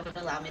in here that would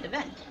allow me to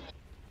vent.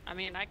 I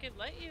mean, I could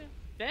let you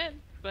vent,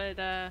 but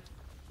yeah,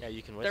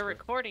 you can whisper. they're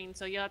recording,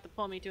 so you'll have to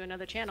pull me to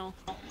another channel.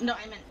 No,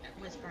 I meant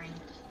whispering.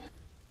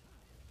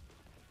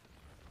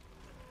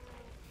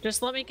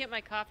 Just let me get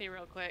my coffee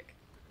real quick.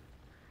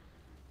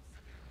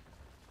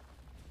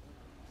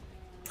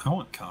 I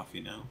want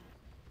coffee now.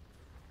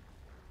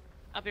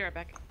 I'll be right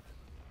back.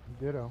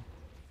 Ditto.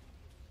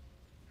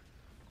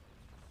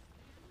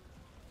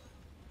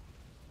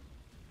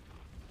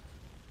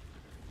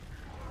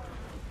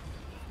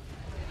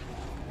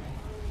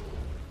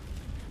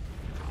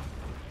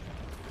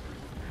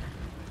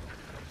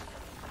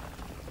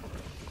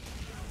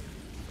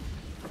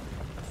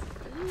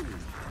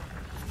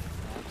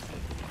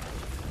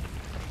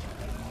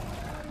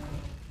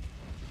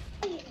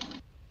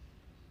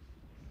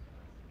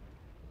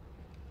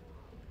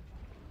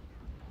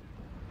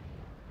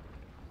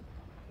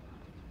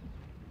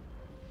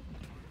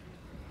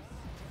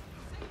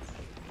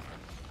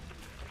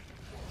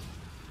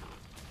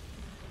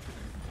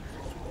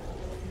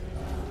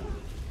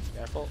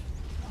 Careful.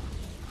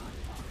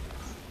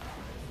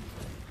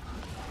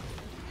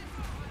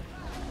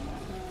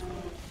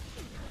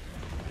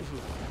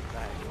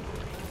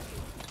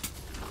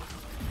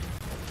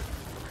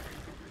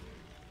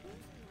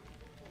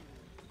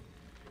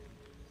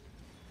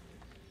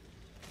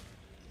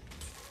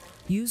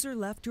 User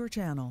left your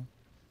channel.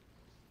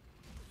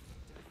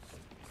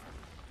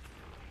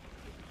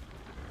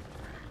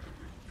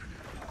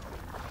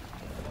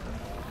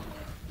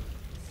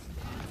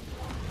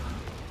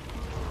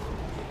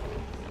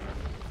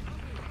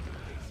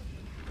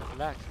 Welcome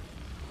back.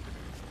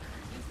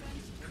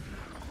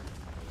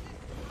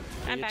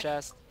 I'm Your back.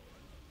 chest.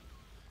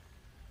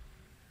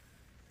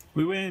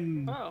 We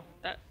win! Oh,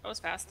 that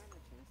was fast.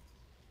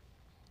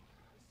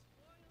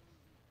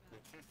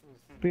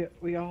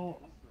 We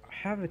all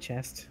have a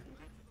chest.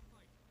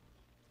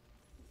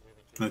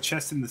 The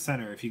chest in the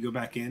center, if you go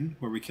back in,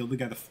 where we killed the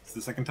guy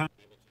the second time,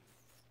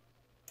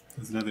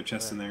 there's another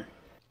chest in there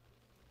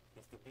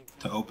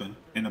to open,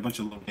 and a bunch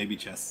of little baby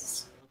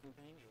chests.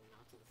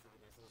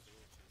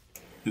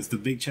 There's the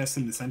big chest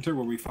in the center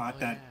where we fought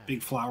that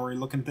big flowery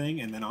looking thing,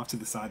 and then off to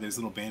the side there's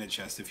little bandit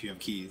chests if you have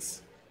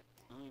keys.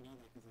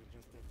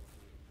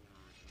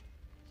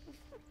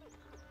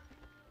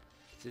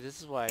 See, this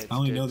is why it's I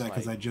only good know to, that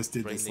 'cause like, I just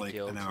did bring this, the like,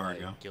 guild an to, hour like,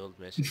 ago. guild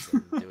missions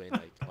and doing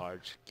like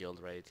large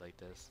guild raids like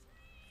this.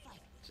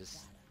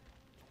 Just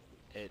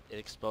it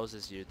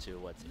exposes you to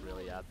what's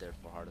really out there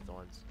for Heart of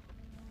Thorns.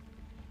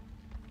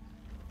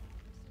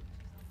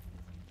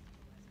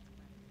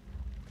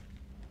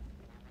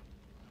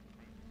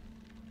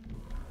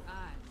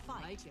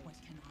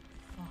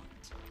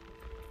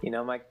 You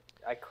know, I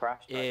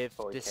crashed. right If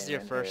before we this is came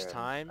your in first here, and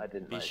time, I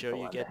didn't be manage sure to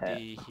you land get a hit,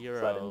 the so I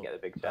hero didn't get the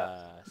big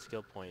chest.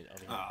 skill point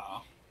over here.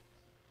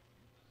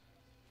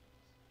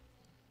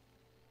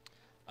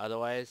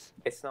 Otherwise,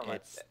 It's not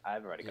much.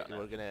 I've already got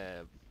we're it.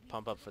 gonna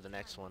pump up for the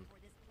next one.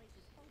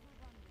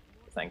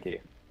 Thank you.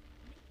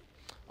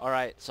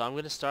 Alright, so I'm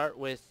gonna start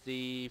with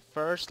the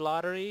first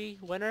lottery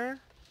winner.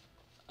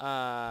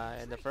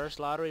 And the first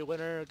lottery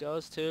winner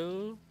goes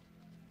to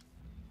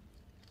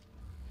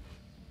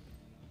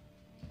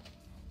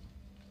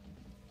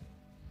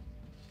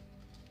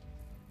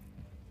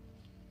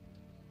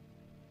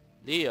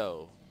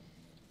Leo.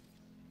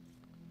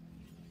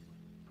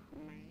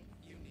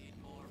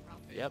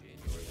 Yep.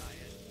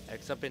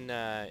 X up in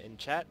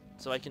chat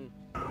so I can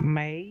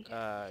May.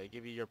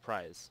 Give you your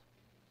prize.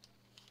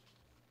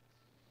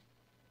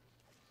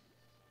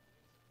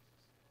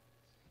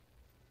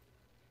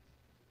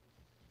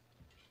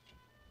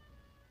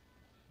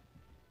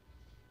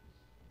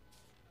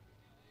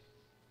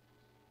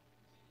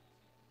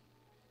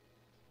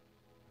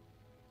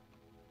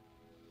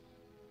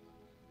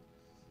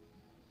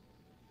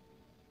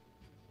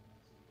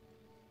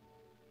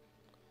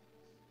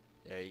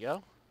 There you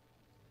go.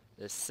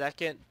 The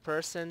second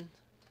person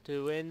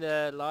to win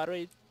the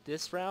lottery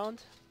this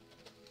round.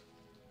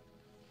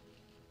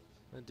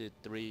 I'll do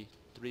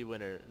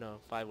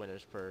five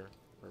winners per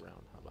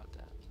round. How about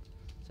that?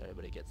 So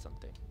everybody gets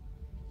something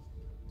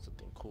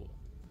cool.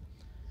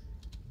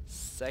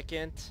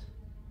 Second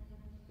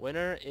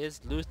winner is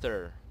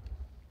Luther.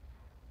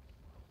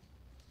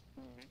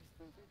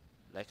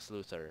 Lex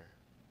Luthor.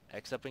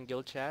 X up in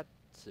guild chat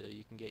so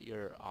you can get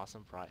your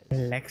awesome prize.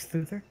 Lex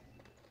Luthor?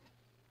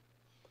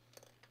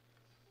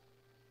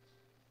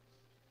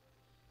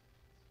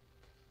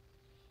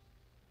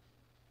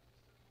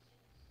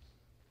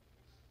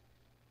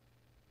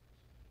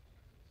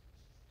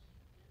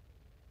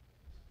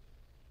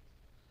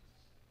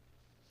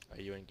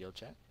 Are you in guild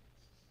chat?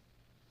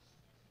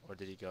 Or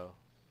did he go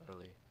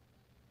early?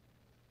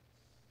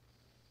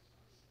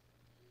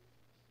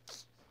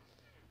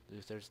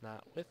 Luther's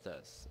not with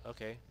us.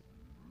 Okay.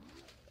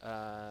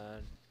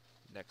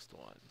 Next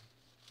one.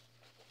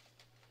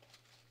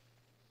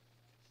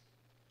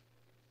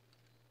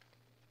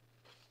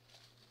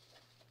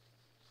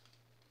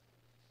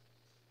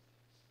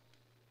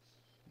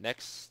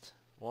 Next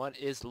one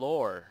is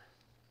lore.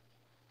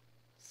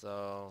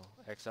 So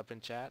X up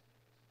in chat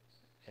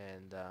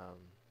and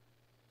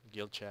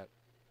guild chat.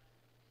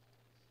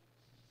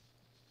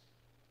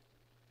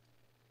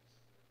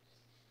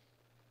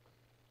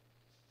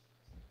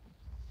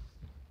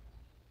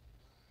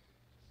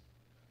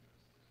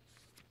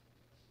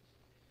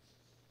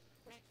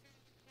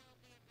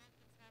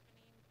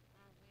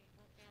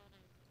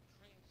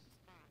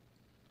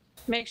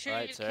 Make sure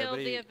Alright, you so kill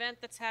the event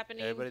that's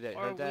happening, everybody that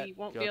or heard that, we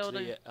won't go be able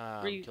to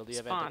to kill the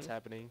event that's respawn.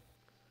 happening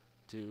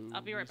to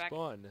I'll be right back.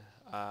 respawn.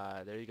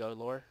 There you go,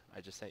 Lore. I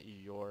just sent you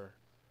your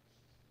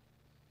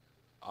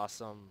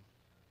awesome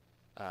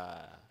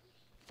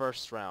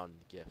first round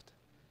gift.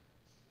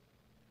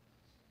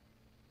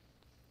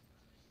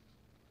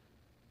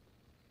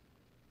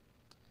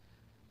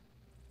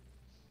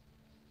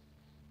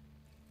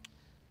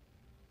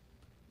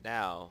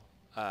 Now,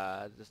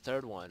 the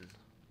third one.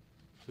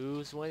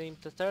 Who's winning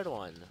the third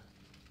one?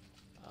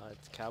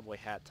 It's cowboy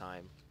hat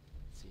time.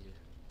 Let's see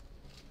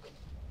here.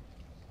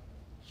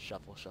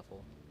 Shuffle,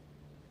 shuffle.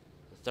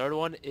 The third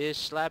one is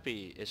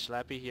Schlappy. Is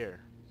Schlappy here?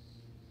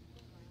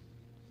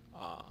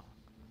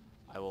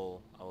 I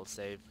will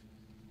save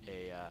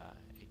a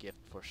gift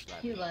for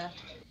Schlappy. He left.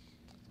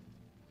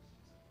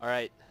 All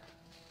right.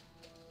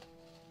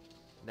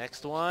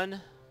 Next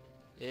one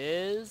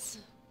is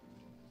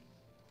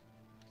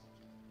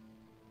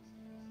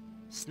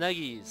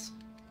Snuggies.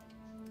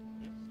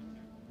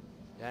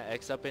 Yeah,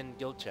 X up in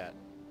guild chat,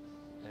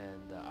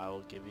 and I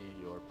will give you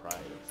your prize.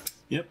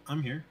 Yep,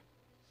 I'm here.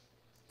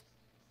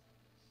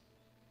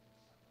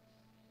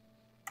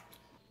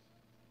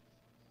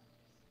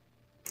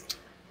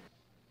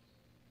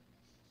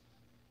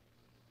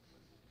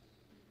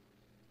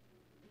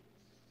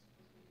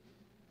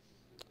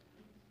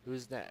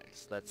 Who's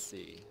next? Let's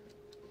see.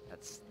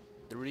 That's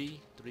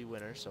three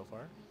winners so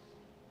far.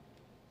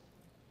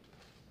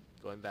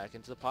 Going back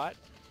into the pot.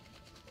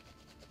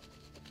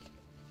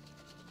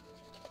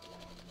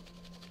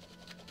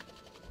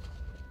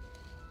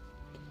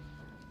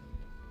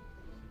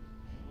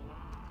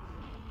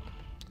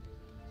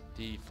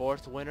 The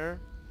fourth winner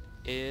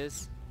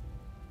is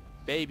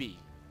Baby.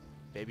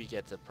 Baby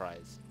gets a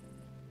prize.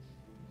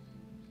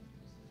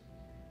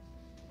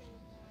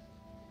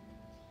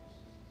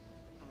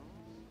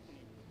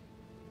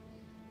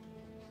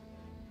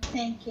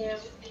 Thank you.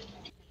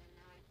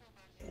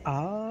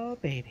 Oh,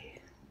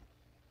 baby.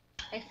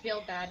 I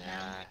feel bad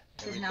now.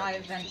 Because now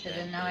I've vented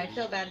and now I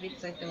feel bad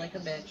because I feel like a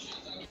bitch.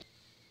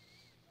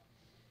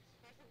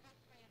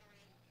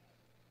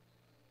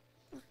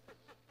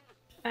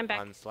 I'm back.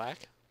 On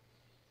Slack?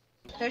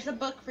 There's a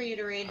book for you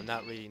to read. I'm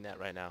not reading that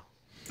right now.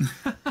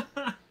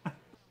 The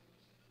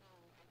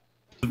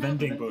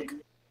vending book.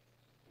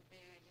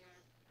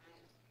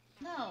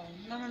 No.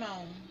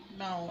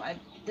 I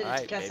did it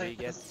Alright, to Kesa Baby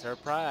because gets her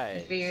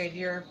prize. I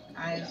figured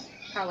I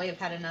probably have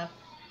had enough.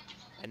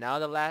 And now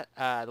the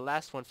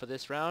last one for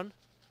this round,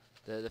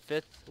 the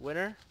fifth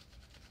winner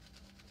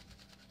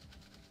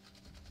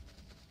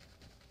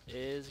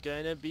is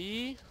gonna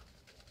be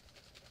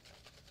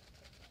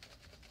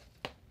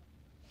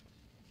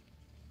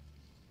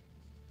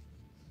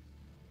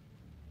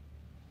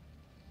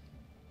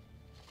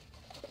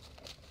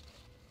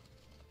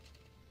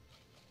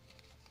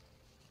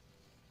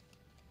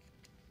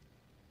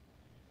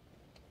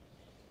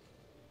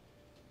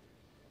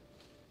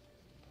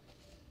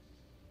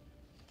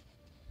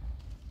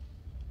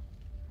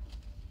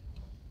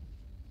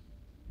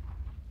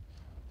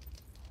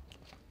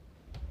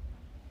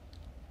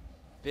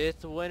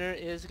Fifth winner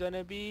is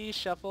gonna be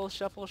shuffle,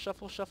 shuffle,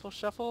 shuffle, shuffle,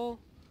 shuffle,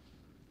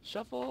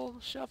 shuffle,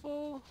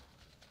 shuffle,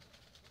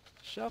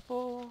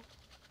 shuffle.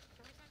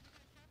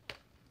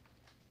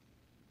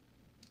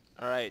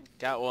 All right,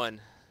 got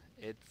one.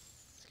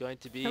 It's going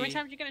to be How many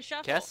times are you gonna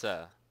shuffle?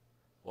 Kesa.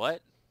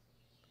 What?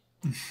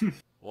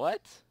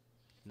 What?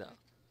 No,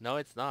 no,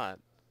 it's not.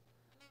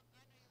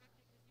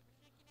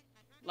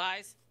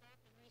 Lies.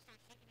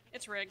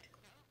 It's rigged.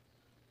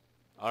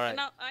 All right.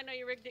 No, I know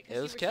you rigged it It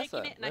because was you were shaking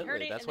Kesa, it, and I heard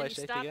literally. it, That's and why then I you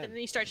shaked stopped, again. and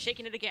then you started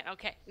shaking it again.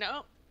 Okay,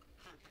 no.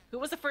 Who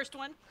was the first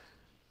one?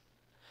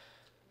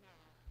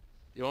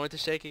 You want me to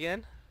shake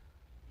again?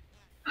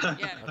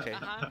 Yeah. Okay.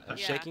 I'm yeah.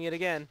 shaking it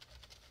again.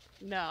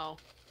 No.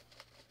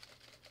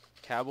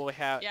 Cowboy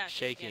hat Yeah,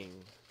 shake again.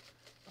 shaking.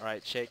 All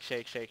right, shake,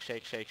 shake, shake,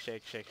 shake, shake,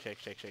 shake, shake, shake,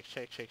 shake, shake,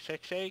 shake, shake,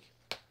 shake, shake.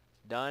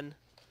 Done.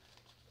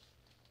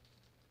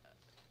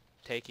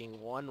 Taking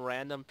one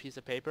random piece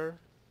of paper.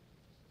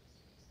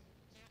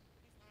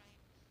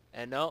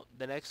 And no,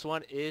 the next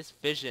one is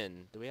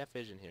Fission. Do we have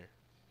Fission here?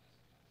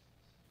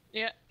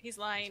 Yeah, he's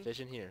lying. Is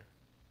Fission here?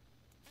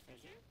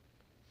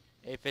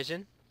 Hey,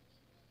 Fission?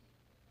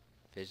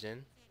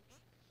 Fission?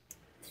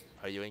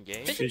 Are you in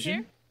game? Fission's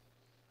here?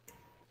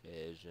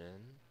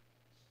 Fission.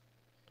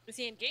 Is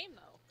he in game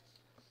though?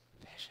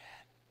 Fission.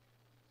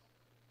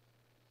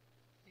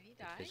 Did he Did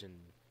die? Fission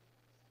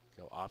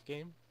go off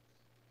game?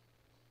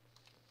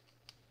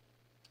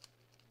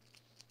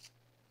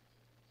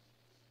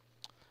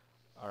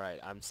 Alright,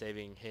 I'm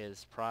saving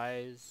his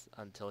prize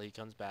until he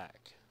comes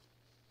back.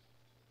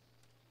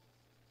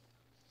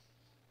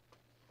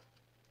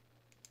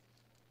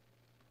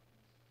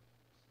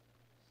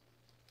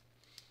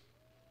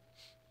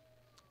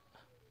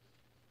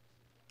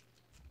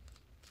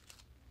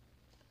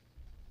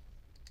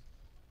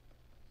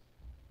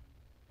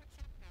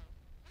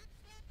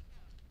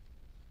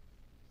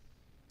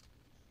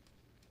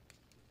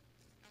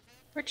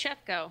 Where'd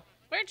Chef go?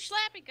 Where'd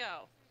Schlappy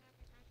go?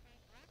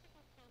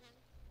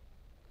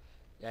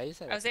 Yeah, he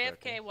said I was happy AFK,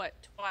 birthday. what,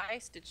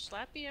 twice? Did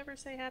Schlappy ever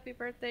say happy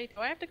birthday? Do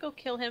I have to go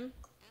kill him?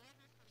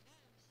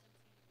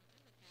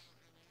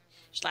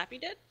 Schlappy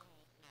did?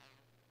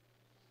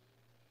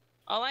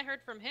 All I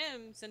heard from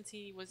him since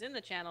he was in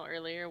the channel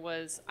earlier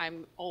was,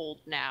 I'm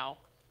old now.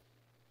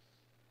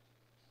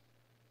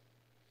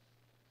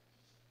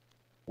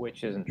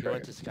 Which isn't He true.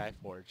 went to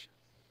Skyforge.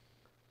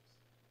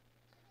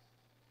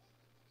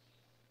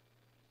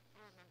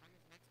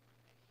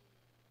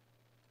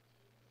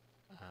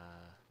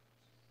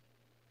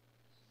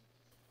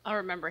 I'll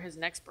remember his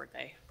next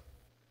birthday.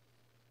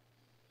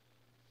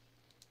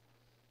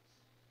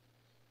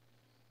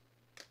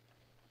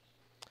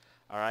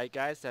 Alright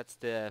guys, that's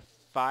the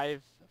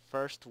 5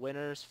 first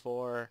winners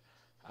for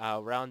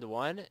round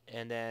 1,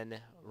 and then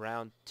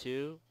round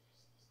 2,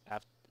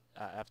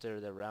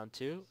 after the round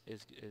 2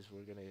 is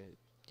we're gonna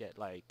get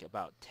like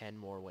about 10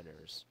 more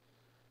winners,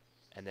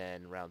 and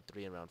then round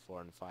 3 and round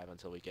 4 and 5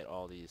 until we get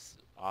all these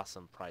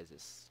awesome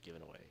prizes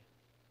given away.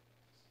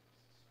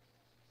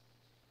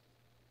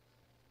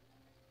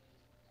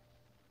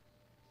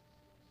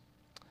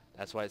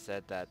 That's why I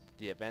said that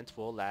the event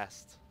will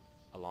last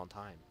a long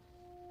time.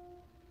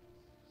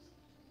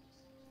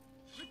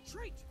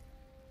 Retreat!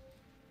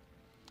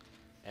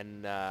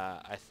 And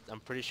I'm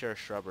pretty sure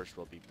Shrubbers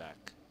will be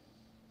back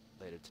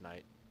later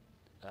tonight,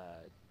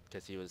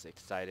 because he was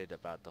excited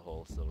about the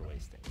whole Silver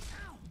Waste thing.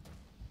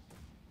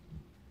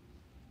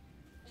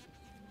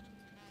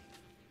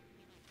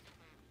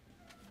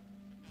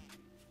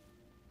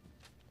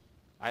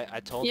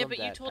 I told him but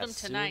that you told him as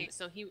tonight,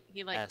 soon so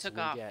he like as took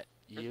we off get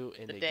you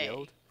in the the day.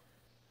 guild,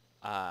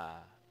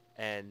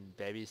 and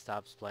Baby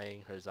stops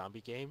playing her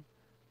zombie game,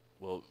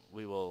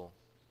 we will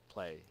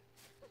play.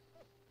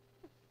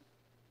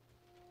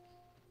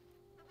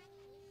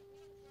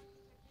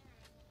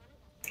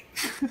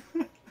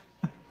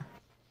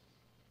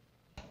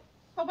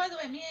 Oh, by the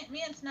way,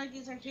 me and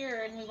Snuggies are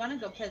here, and we want to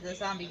go play the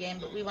zombie game,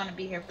 but we want to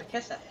be here for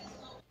Kesa.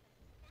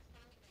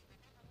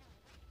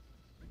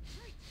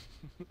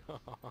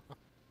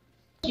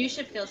 You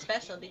should feel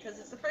special because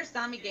it's the first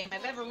zombie game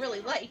I've ever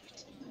really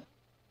liked.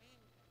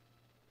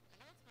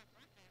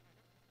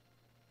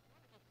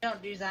 Don't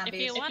do zombies.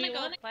 If you want to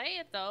go play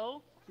it,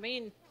 though, I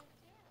mean,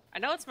 I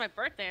know it's my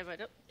birthday,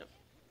 but if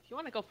you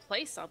want to go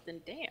play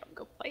something, damn,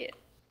 go play it.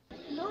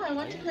 No, I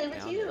want to play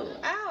with you.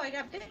 Ow, I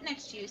got bit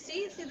next to you.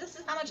 See, this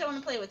is how much I want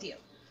to play with you.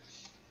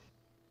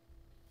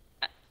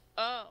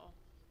 Oh.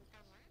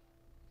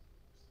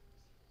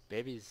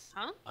 Baby's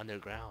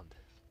underground.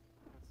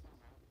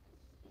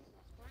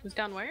 Who's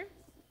down where?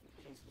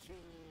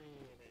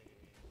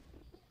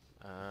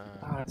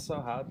 It's so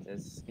hard to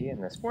ski in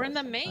this. We're in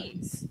the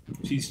maze.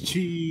 She's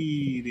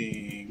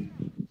cheating.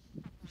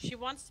 She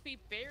wants to be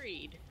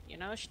buried. You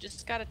know, she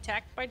just got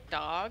attacked by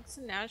dogs,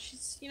 and now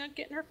she's, you know,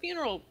 getting her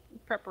funeral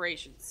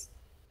preparations.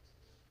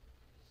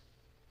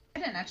 I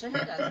didn't actually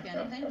have that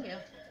skin. Thank you.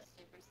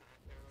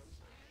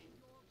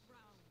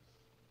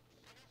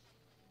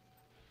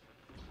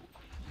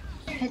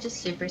 I'm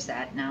just super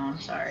sad now. I'm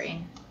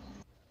sorry.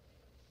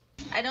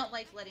 I don't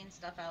like letting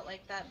stuff out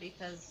like that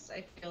because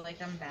I feel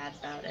like I'm bad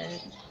about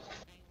it.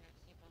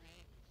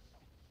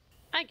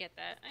 I get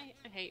that.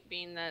 I hate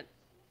being that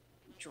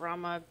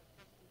drama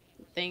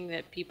thing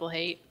that people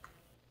hate.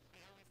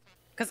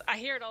 Because I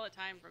hear it all the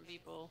time from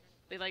people.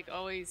 They like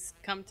always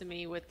come to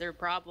me with their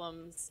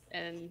problems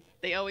and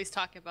they always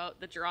talk about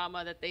the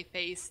drama that they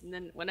face. And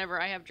then whenever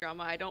I have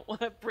drama, I don't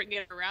want to bring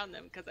it around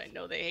them because I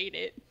know they hate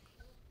it.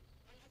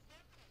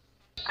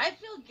 I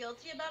feel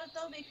guilty about it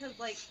though because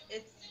like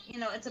it's, you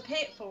know, it's a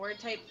pay it forward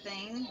type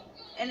thing,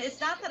 and it's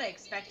not that I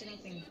expect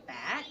anything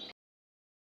back.